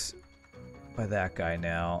attacked by that guy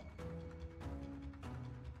now.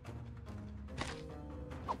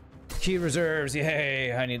 Key reserves,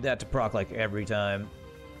 yay! I need that to proc like every time.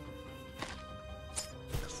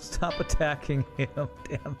 Stop attacking him,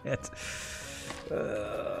 damn it.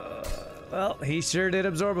 Well, he sure did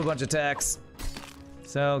absorb a bunch of attacks.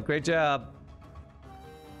 So, great job.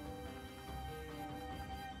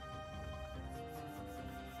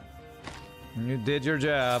 You did your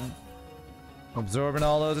job. Absorbing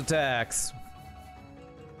all those attacks.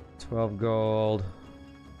 12 gold.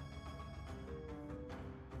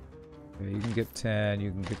 Okay, you can get 10,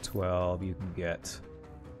 you can get 12, you can get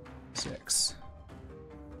 6.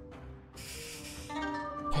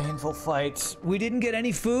 Painful fight. We didn't get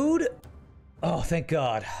any food? Oh, thank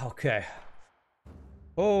God. Okay.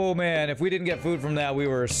 Oh man, if we didn't get food from that, we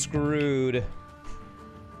were screwed.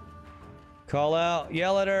 Call out,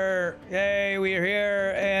 yell at her. Yay, we're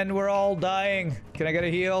here and we're all dying. Can I get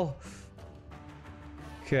a heal?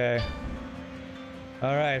 Okay.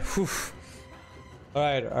 Alright, whew.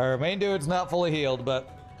 Alright, our main dude's not fully healed, but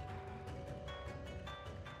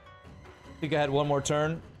I think I had one more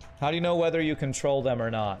turn. How do you know whether you control them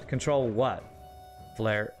or not? Control what?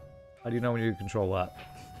 Flare. How do you know when you control what?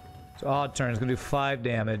 So odd turn is gonna do 5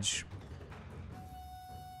 damage.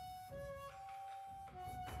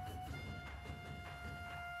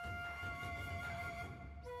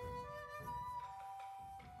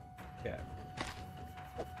 Okay.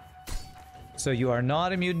 So you are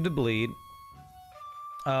not immune to bleed.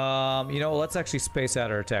 You know, let's actually space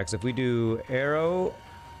out our attacks. If we do arrow,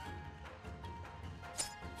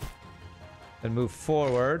 then move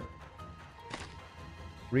forward,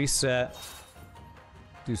 reset,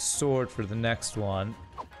 do sword for the next one.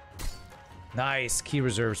 Nice, key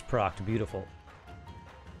reserves procced, beautiful.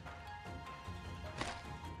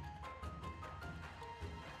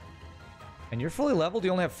 And you're fully leveled,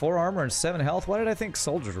 you only have 4 armor and 7 health? Why did I think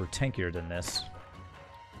soldiers were tankier than this?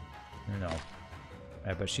 No.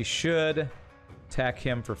 Alright, but she should attack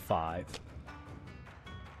him for 5.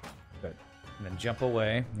 Good. And then jump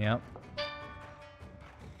away, yep.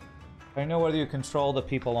 I know whether you control the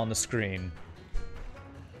people on the screen.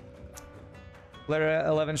 Letter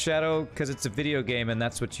 11 Shadow, because it's a video game and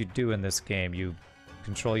that's what you do in this game. You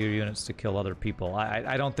control your units to kill other people.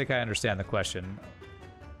 I don't think I understand the question.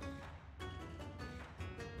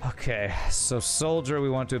 Okay, so soldier, we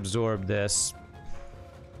want to absorb this.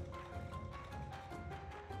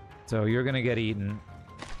 So you're gonna get eaten.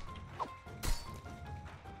 I'm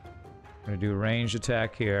gonna do a ranged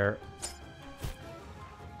attack here.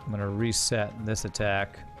 I'm gonna reset this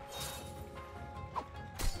attack.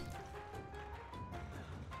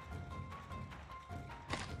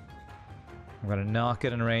 I'm gonna not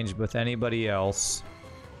get in range with anybody else.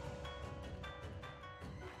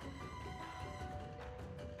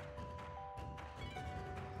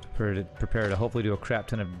 Prepare to hopefully do a crap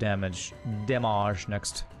ton of damage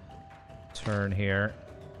next turn here.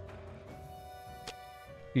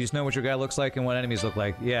 You just know what your guy looks like and what enemies look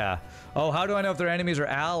like. Yeah. Oh, how do I know if they're enemies or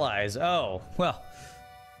allies? Oh, well.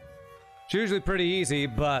 It's usually pretty easy,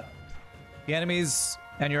 but the enemies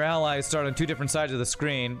and your allies start on 2 different sides of the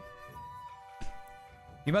screen.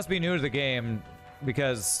 You must be new to the game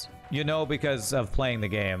because you know because of playing the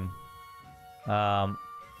game.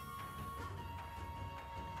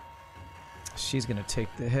 She's gonna take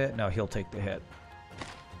the hit. No, he'll take the hit.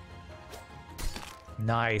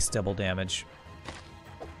 Nice double damage.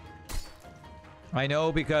 I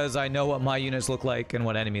know because I know what my units look like and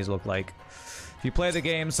what enemies look like. If you play the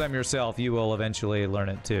game some yourself, you will eventually learn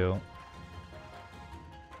it too.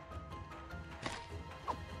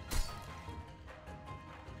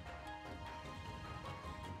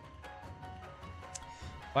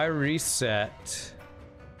 If I reset,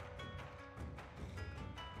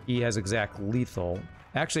 he has exact lethal.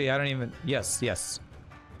 Actually, I don't even... Yes, yes.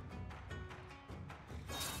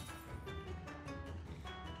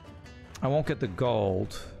 I won't get the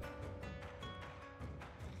gold.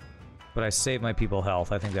 But I save my people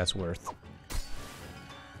health. I think that's worth.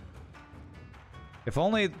 If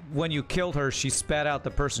only when you killed her, she spat out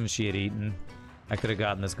the person she had eaten. I could have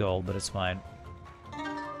gotten this gold, but it's fine.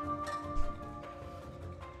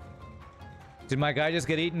 Did my guy just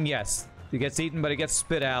get eaten? Yes. He gets eaten, but he gets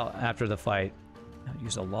spit out after the fight. I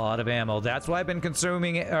used a lot of ammo. That's why I've been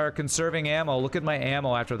conserving ammo. Look at my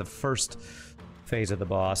ammo after the first phase of the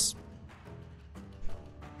boss.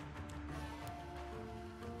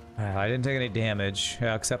 I didn't take any damage,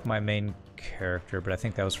 except my main character, but I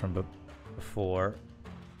think that was from before.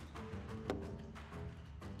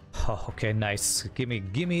 Oh, okay, nice.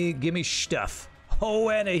 Gimme stuff. Oh,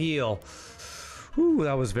 and a heal. Ooh,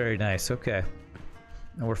 that was very nice. Okay.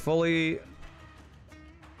 And we're fully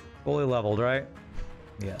leveled, right?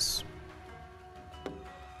 Yes.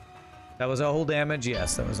 That was old damage?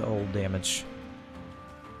 Yes, that was old damage.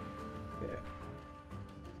 Okay.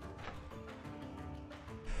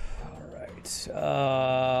 Alright.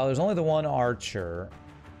 There's only the one archer.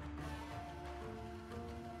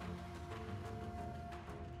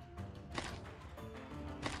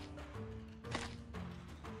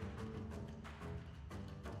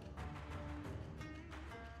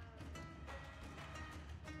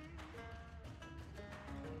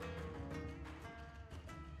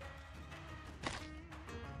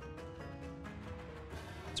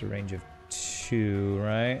 A range of 2,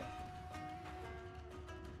 right?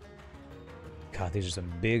 God, these are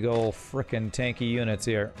some big old frickin' tanky units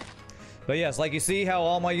here. But yes, like you see how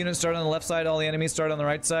all my units start on the left side, all the enemies start on the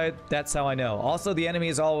right side? That's how I know. Also, the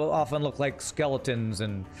enemies all often look like skeletons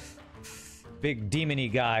and big demon-y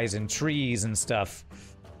guys and trees and stuff.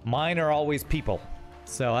 Mine are always people.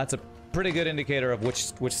 So that's a pretty good indicator of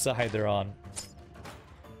which side they're on.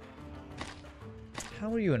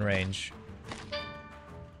 How are you in range?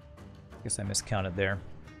 Guess I miscounted there.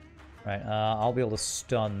 Right, I'll be able to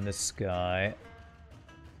stun this guy.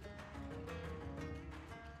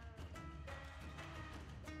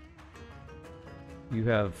 You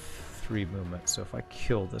have 3 movements, so if I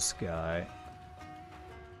kill this guy,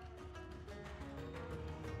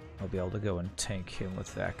 I'll be able to go and tank him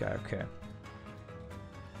with that guy. Okay.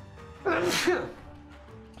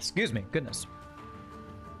 Excuse me, goodness.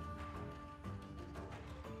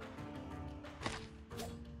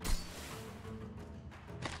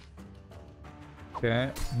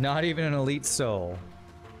 Okay, not even an elite soul.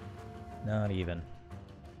 Not even.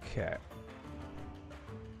 Okay.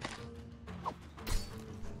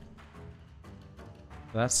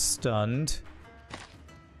 That's stunned.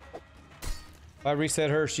 If I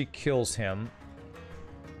reset her, she kills him.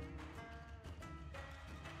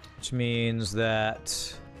 Which means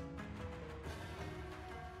that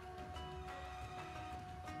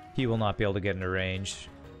he will not be able to get into range.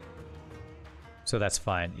 So that's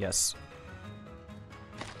fine, yes.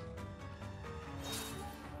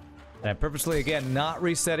 And I'm purposely, again, not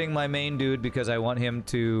resetting my main dude because I want him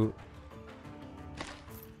to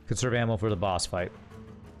conserve ammo for the boss fight.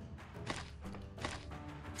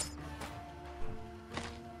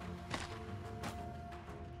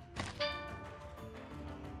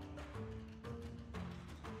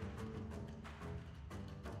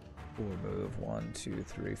 Move 1, 2,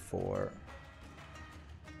 3, 4.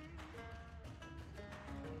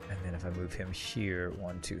 And then if I move him here,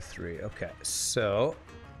 1, 2, 3. Okay, so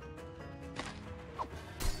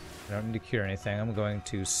I don't need to cure anything. I'm going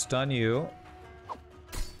to stun you.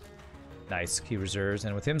 Nice, key reserves.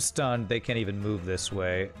 And with him stunned, they can't even move this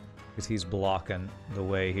way because he's blocking the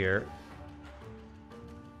way here.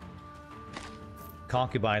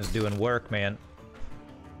 Concubine's doing work, man.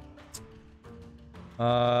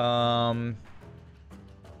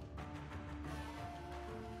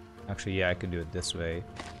 Actually, yeah, I can do it this way.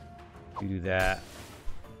 You do that.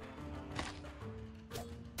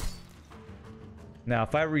 Now,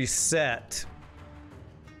 if I reset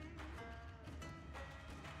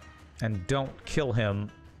and don't kill him,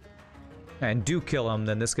 and do kill him,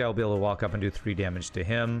 then this guy will be able to walk up and do 3 damage to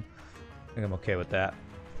him. I think I'm okay with that.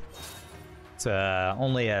 It's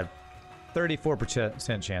only a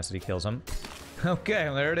 34% chance that he kills him. Okay,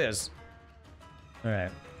 well, there it is. All right.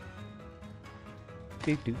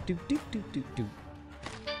 So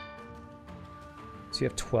you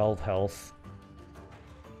have 12 health.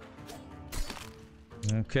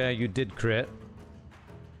 Okay, you did crit.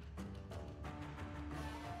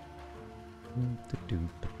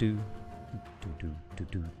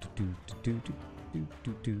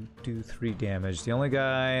 3 damage. The only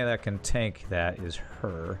guy that can tank that is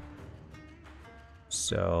her.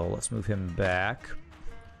 So let's move him back.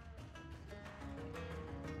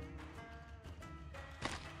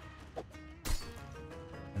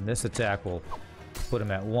 And this attack will put him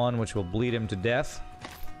at 1, which will bleed him to death.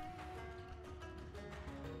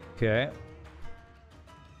 Okay.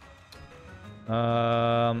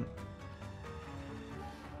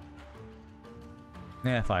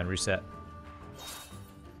 Yeah, fine, reset.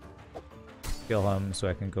 Kill him so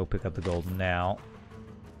I can go pick up the gold now.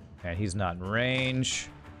 And he's not in range.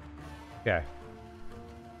 Okay.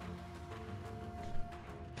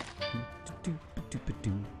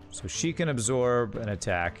 So she can absorb an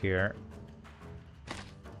attack here.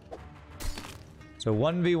 So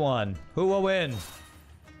 1v1. Who will win?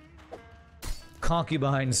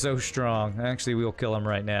 Concubine's so strong. Actually, we'll kill him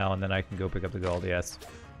right now, and then I can go pick up the gold, yes.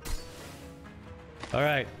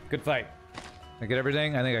 Alright, good fight. I get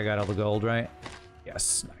everything? I think I got all the gold, right?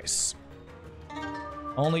 Yes, nice.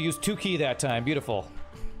 Only used 2 ki that time. Beautiful.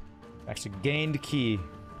 Actually gained ki.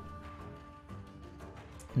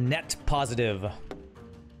 Net positive.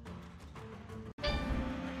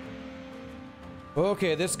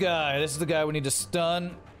 Okay, this guy. This is the guy we need to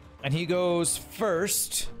stun. And he goes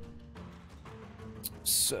first.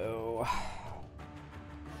 So...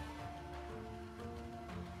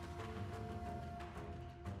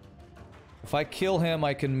 if I kill him,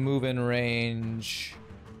 I can move in range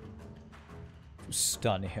to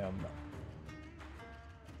stun him.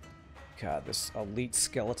 God, this elite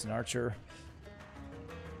skeleton archer.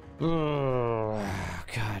 Oh,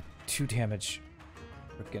 God, 2 damage.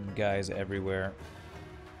 Freaking guys everywhere.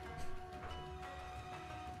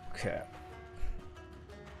 Okay.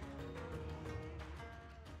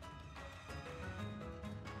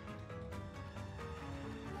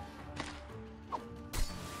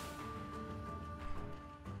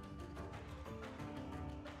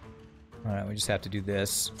 Alright, we just have to do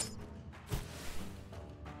this.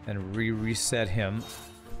 And reset him.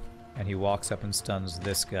 And he walks up and stuns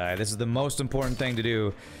this guy. This is the most important thing to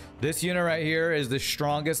do. This unit right here is the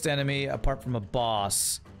strongest enemy, apart from a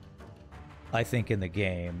boss, I think, in the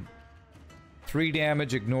game. 3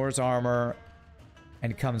 damage, ignores armor,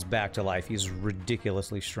 and comes back to life. He's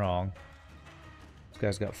ridiculously strong. This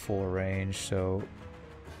guy's got full range, so...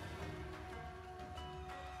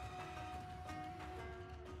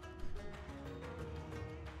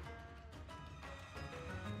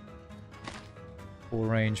 full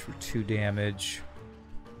range for 2 damage.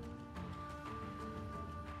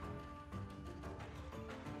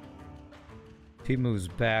 If he moves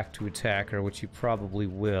back to attack her, which he probably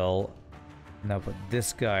will, now put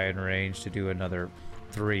this guy in range to do another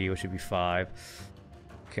 3, which would be 5.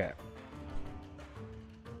 Okay.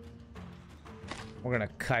 We're gonna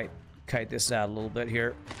kite this out a little bit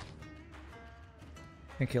here.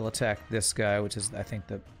 I think he'll attack this guy, which is, I think,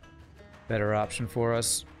 the better option for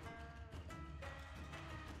us.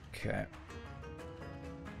 Okay.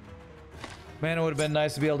 Man, it would have been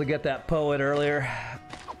nice to be able to get that poet earlier.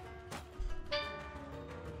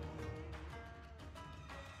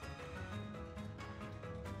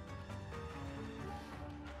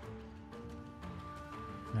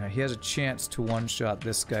 He has a chance to one-shot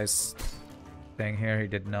this guy's thing here. He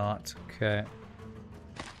did not. Okay.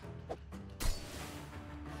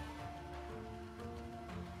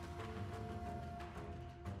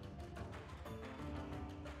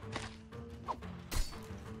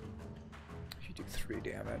 You do 3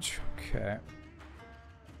 damage. Okay.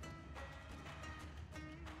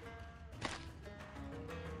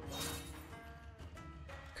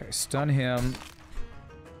 Okay, stun him.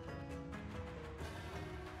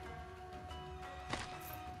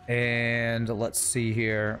 And let's see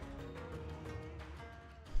here.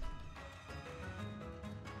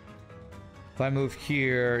 If I move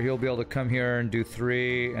here, he'll be able to come here and do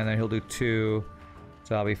 3, and then he'll do 2.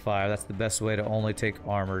 So I'll be 5. That's the best way to only take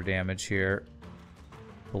armor damage here.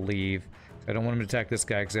 Believe. I don't want him to attack this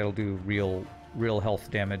guy because that'll do real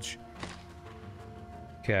health damage.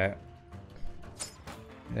 Okay.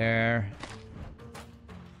 There.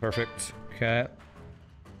 Perfect. Okay.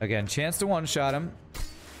 Again, chance to one-shot him.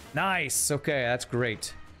 Nice! Okay, that's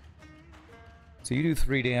great. So you do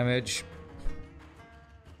 3 damage.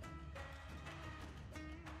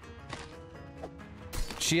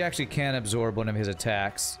 She actually can absorb one of his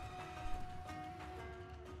attacks.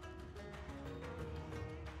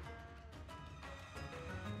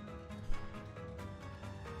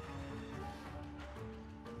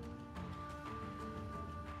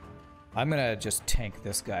 I'm gonna just tank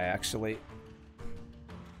this guy, actually.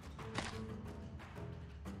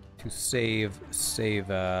 To save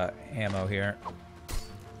ammo here.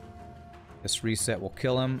 This reset will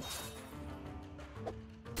kill him.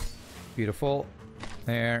 Beautiful.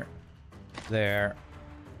 There. There.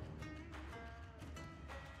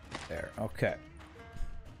 There. Okay.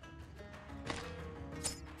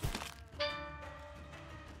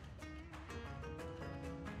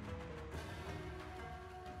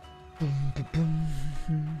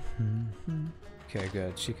 Okay,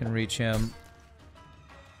 good. She can reach him.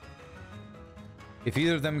 If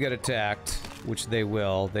either of them get attacked, which they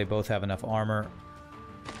will, they both have enough armor.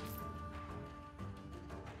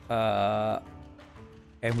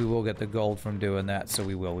 And we will get the gold from doing that, so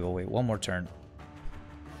we will. We will wait one more turn.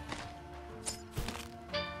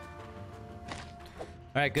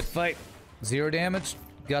 Alright, good fight. 0 damage.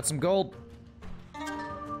 Got some gold.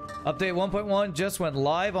 Update 1.1 just went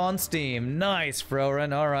live on Steam. Nice,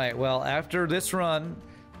 Froren. Alright, well, after this run,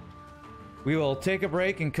 we will take a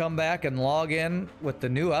break and come back and log in with the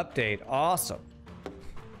new update. Awesome.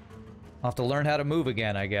 I'll have to learn how to move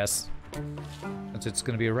again, I guess. It's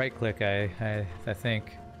going to be a right click, I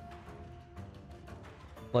think.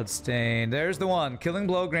 Bloodstain. There's the one. Killing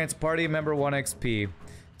Blow grants a party member 1 XP.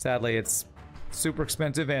 Sadly, it's super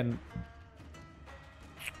expensive and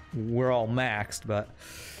we're all maxed, but...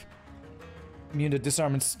 Immune to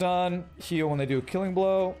disarm and stun. Heal when they do a Killing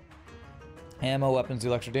Blow. Ammo, weapons,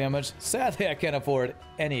 do extra damage. Sadly, I can't afford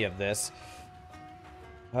any of this.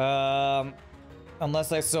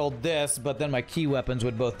 Unless I sold this, but then my key weapons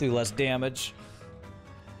would both do less damage.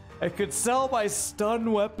 I could sell my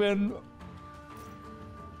stun weapon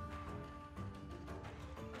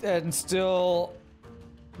and still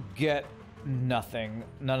get nothing.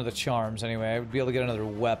 None of the charms, anyway. I would be able to get another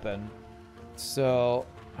weapon. So,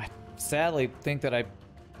 I sadly think that I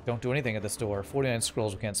don't do anything at the store. 49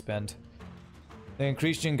 scrolls we can't spend. They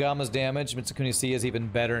increased Jingama's damage. Mitsukuni C is even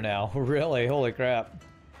better now. Really? Holy crap.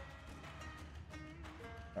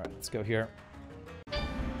 Alright, let's go here.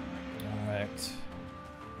 Alright.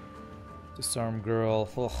 Disarm girl.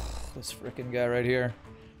 Oh, this frickin' guy right here.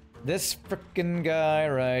 This frickin' guy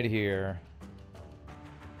right here.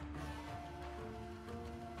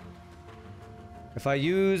 If I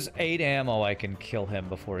use 8 ammo, I can kill him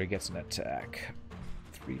before he gets an attack.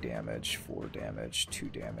 3 damage, 4 damage, 2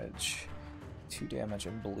 damage. 2 damage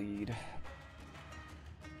and bleed.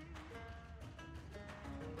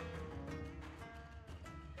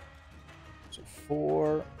 So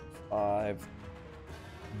 4, 5,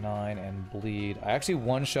 9, and bleed. I actually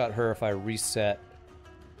one-shot her if I reset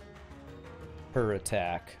her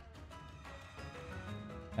attack.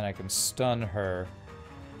 And I can stun her.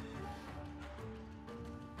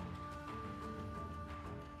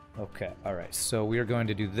 Okay, alright, so we are going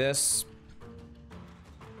to do this.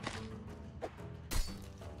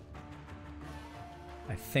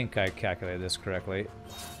 I think I calculated this correctly.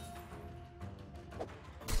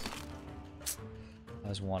 That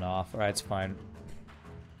was one off. Alright, it's fine.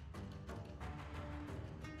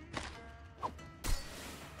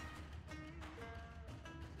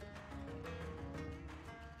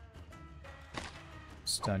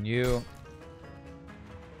 Stun you.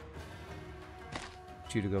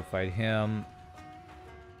 You to go fight him.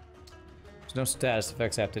 There's no status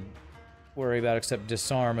effects I have to worry about except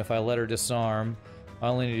disarm. If I let her disarm, I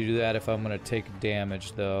only need to do that if I'm going to take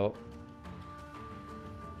damage, though.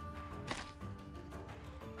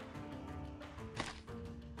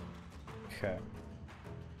 Okay.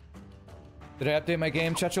 Did I update my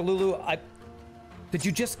game, Chachalulu? Did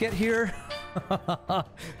you just get here?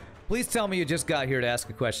 Please tell me you just got here to ask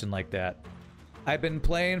a question like that. I've been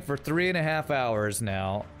playing for 3.5 hours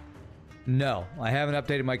now. No, I haven't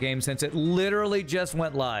updated my game since it literally just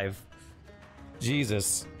went live.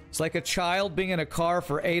 Jesus. It's like a child being in a car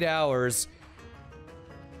for 8 hours.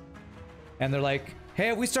 And they're like, hey,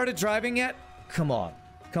 have we started driving yet? Come on.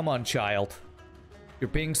 Come on, child. You're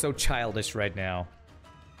being so childish right now.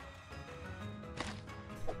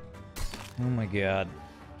 Oh my god.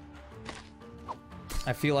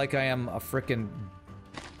 I feel like I am a frickin'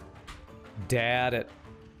 dad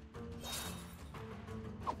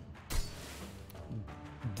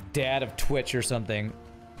of Twitch or something.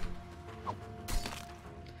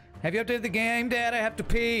 Have you updated the game, Dad? I have to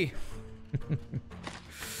pee.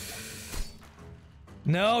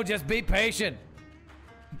 No, just be patient.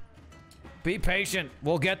 Be patient.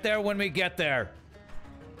 We'll get there when we get there.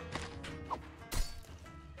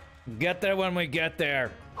 Get there when we get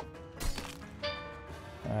there.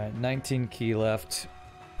 Alright, 19 key left.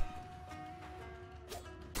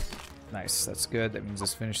 Nice, that's good. That means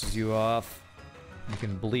this finishes you off. You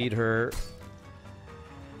can bleed her.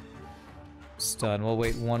 Stun. We'll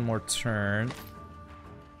wait one more turn.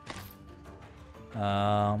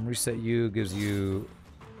 Reset you gives you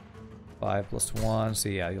 5 plus 1. So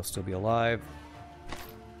yeah, you'll still be alive.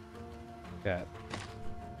 Okay.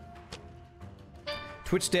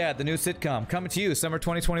 Twitch Dad, the new sitcom, coming to you summer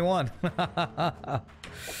 2021.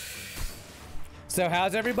 So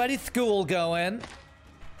how's everybody's school going?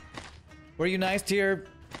 Were you nice to your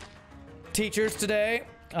teachers today?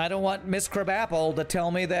 I don't want Miss Crabapple to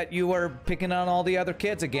tell me that you were picking on all the other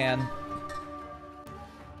kids again.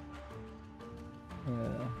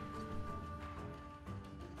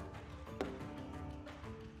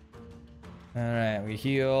 Alright, we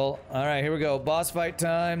heal. Alright, here we go. Boss fight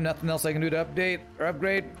time. Nothing else I can do to update or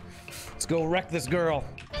upgrade. Let's go wreck this girl.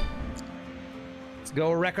 Let's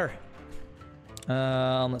go wreck her.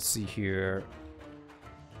 Let's see here.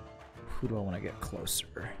 Who do I want to get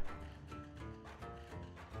closer?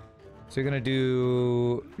 So you're gonna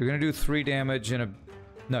do 3 damage in a...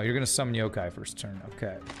 No, you're gonna summon yokai first turn.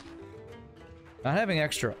 Okay. Not having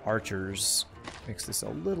extra archers makes this a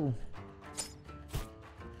little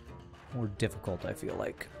more difficult, I feel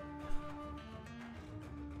like.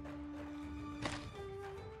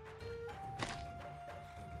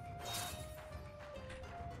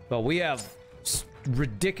 But we have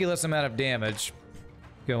ridiculous amount of damage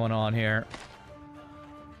going on here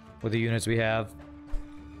with the units we have.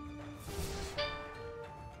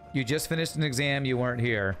 You just finished an exam, you weren't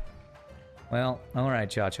here. Well, alright,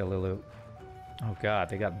 Chachalulu. Oh god,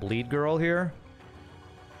 they got Bleed Girl here?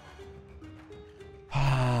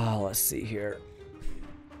 Ah, let's see here.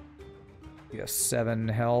 You have 7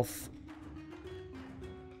 health.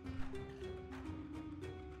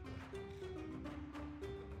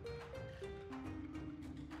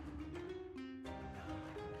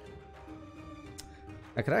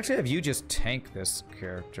 I could actually have you just tank this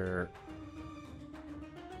character.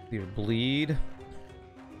 Your bleed.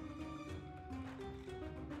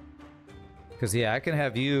 Because, yeah, I can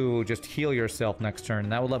have you just heal yourself next turn,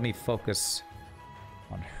 and that would let me focus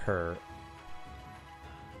on her.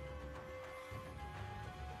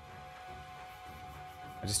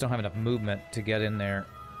 I just don't have enough movement to get in there.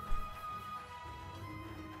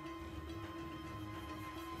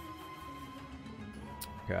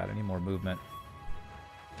 God, I need more movement.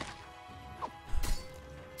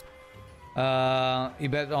 You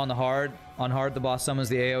bet on the hard. On hard, the boss summons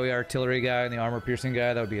the AoE artillery guy and the armor piercing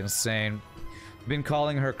guy. That would be insane. You've been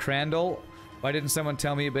calling her Crandall. Why didn't someone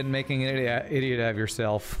tell me you've been making an idiot out of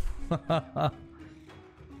yourself?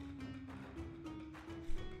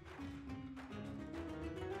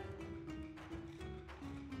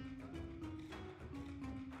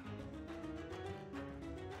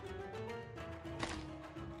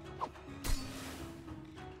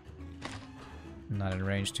 Not in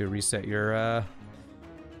range to reset your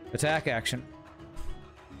attack action.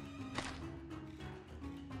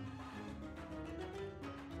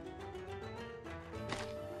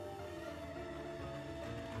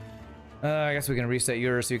 I guess we can reset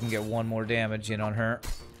yours so you can get one more damage in on her.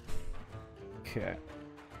 Okay.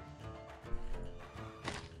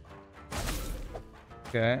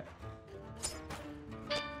 Okay.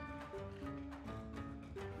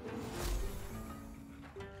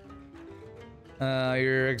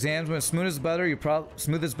 Your exams went smooth as butter. You probably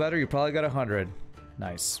got 100.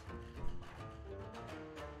 Nice.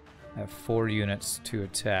 I have 4 units to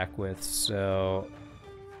attack with, so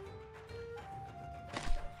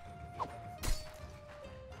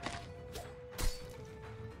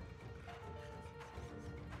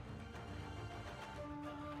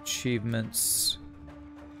achievements.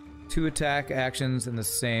 2 attack actions in the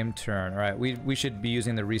same turn. All right, we should be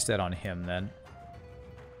using the reset on him then.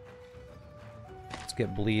 Let's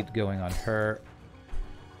get bleed going on her.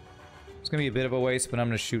 It's gonna be a bit of a waste, but I'm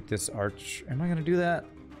gonna shoot this arch. Am I gonna do that?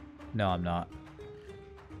 No, I'm not.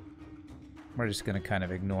 We're just gonna kind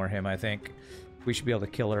of ignore him, I think. We should be able to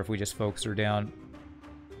kill her if we just focus her down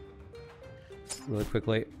really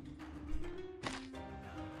quickly.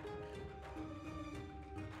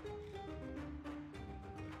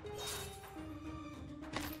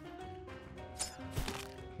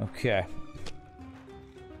 Okay.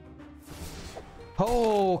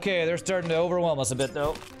 Oh, okay, they're starting to overwhelm us a bit,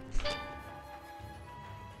 though.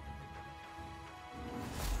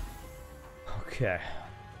 Okay.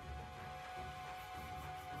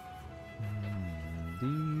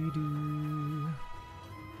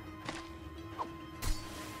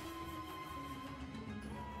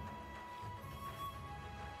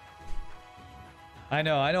 I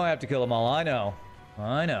know I have to kill them all. I know.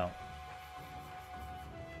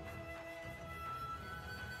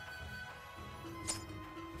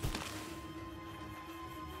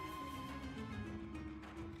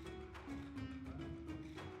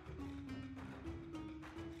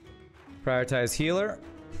 Prioritize healer.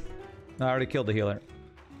 No, I already killed the healer.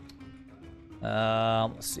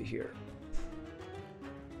 Let's see here.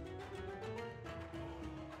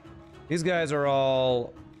 These guys are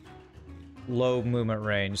all low movement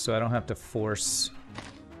range, so I don't have to force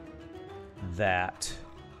that.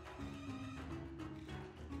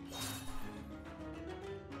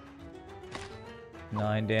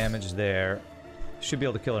 Nine damage there. Should be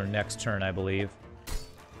able to kill her next turn, I believe.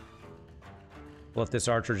 Let this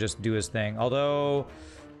archer just do his thing. Although,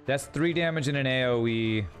 that's 3 damage in an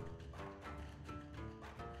AoE.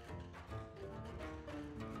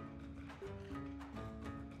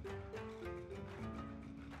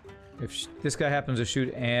 If this guy happens to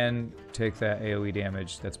shoot and take that AoE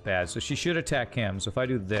damage, that's bad. So she should attack him. So if I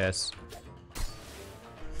do this...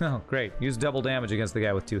 Oh, great. Use double damage against the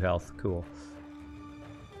guy with 2 health. Cool.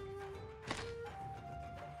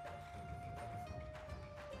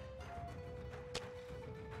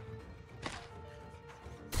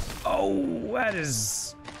 Oh, that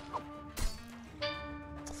is...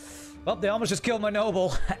 Well, they almost just killed my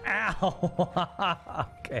noble. Ow.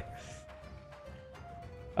 Okay.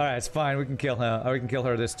 Alright, it's fine. We can kill him. We can kill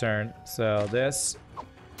her this turn. So this.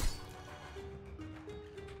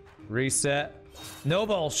 Reset.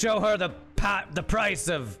 Noble, show her the price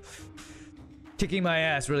of kicking my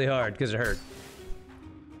ass really hard because it hurt.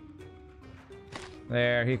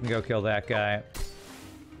 There, he can go kill that guy.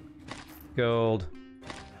 Gold.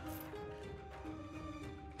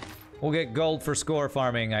 We'll get gold for score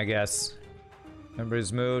farming, I guess. Remember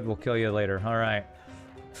his mood? We'll kill you later. Alright.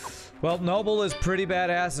 Well, Noble is pretty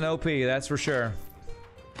badass and OP, that's for sure.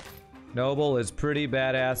 Noble is pretty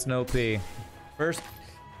badass and OP.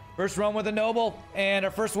 First run with a Noble, and our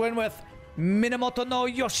first win with Minamoto no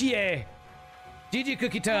Yoshie. GG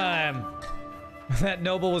cookie time. That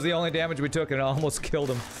Noble was the only damage we took, and it almost killed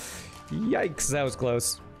him. Yikes, that was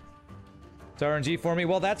close. It's RNG for me.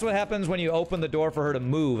 Well, that's what happens when you open the door for her to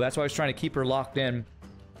move. That's why I was trying to keep her locked in.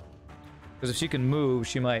 Because if she can move,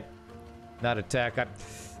 she might not attack.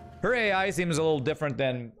 Her AI seems a little different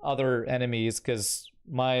than other enemies because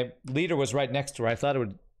my leader was right next to her. I thought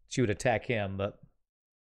she would attack him, but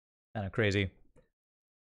kind of crazy.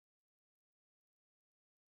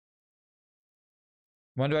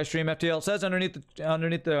 When do I stream FTL? It says underneath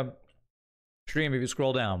the stream if you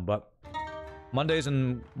scroll down, but Mondays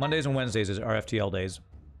and Wednesdays are FTL days.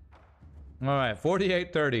 All right,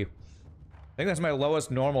 48-30. I think that's my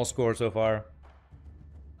lowest normal score so far.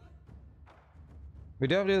 We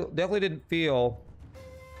definitely didn't feel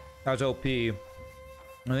as OP. I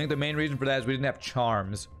think the main reason for that is we didn't have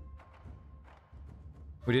charms.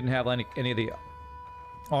 We didn't have any of the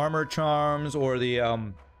armor charms or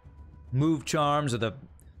the move charms or the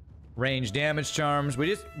range damage charms. We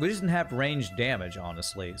just didn't have range damage,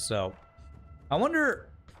 honestly. So I wonder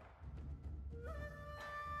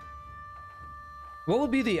what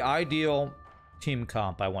would be the ideal team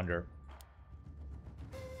comp, I wonder.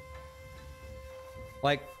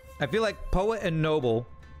 Like, I feel like Poet and Noble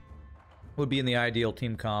would be in the ideal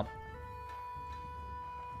team comp.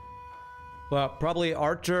 But probably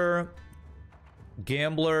Archer,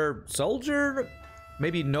 Gambler, Soldier,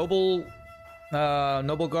 maybe Noble,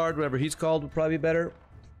 Noble Guard, whatever he's called, would probably be better.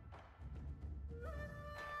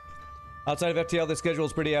 Outside of FTL, the schedule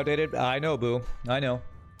is pretty outdated. I know, Boo. I know.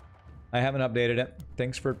 I haven't updated it.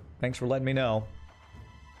 Thanks for letting me know.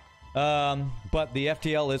 But the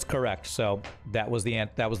FTL is correct. So that was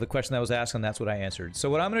the question that was asked, and that's what I answered. So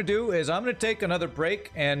what I'm gonna do is I'm gonna take another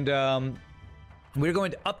break, and we're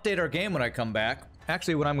going to update our game when I come back.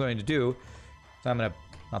 Actually, what I'm going to do is I'm gonna,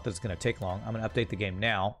 not that it's gonna take long, I'm gonna update the game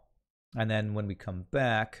now, and then when we come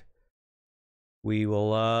back, we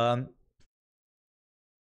will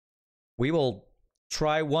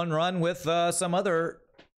try one run with some other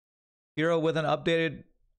hero with an updated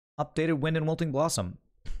Wind and Wilting Blossom.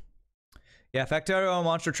 Yeah, Factorio and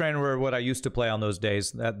Monster Train were what I used to play on those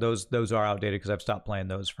days. Those are outdated because I've stopped playing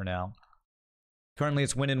those for now. Currently,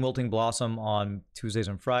 it's Wind and Wilting Blossom on Tuesdays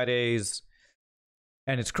and Fridays.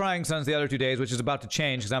 And it's Crying Suns the other 2 days, which is about to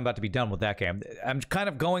change because I'm about to be done with that game. I'm kind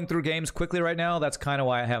of going through games quickly right now. That's kind of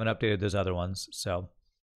why I haven't updated those other ones. So,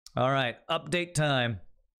 all right, update time.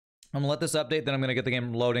 I'm going to let this update, then I'm going to get the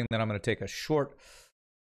game loading, then I'm going to take a short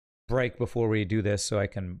break before we do this so I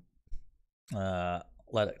can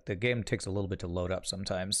let it. The game takes a little bit to load up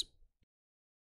sometimes.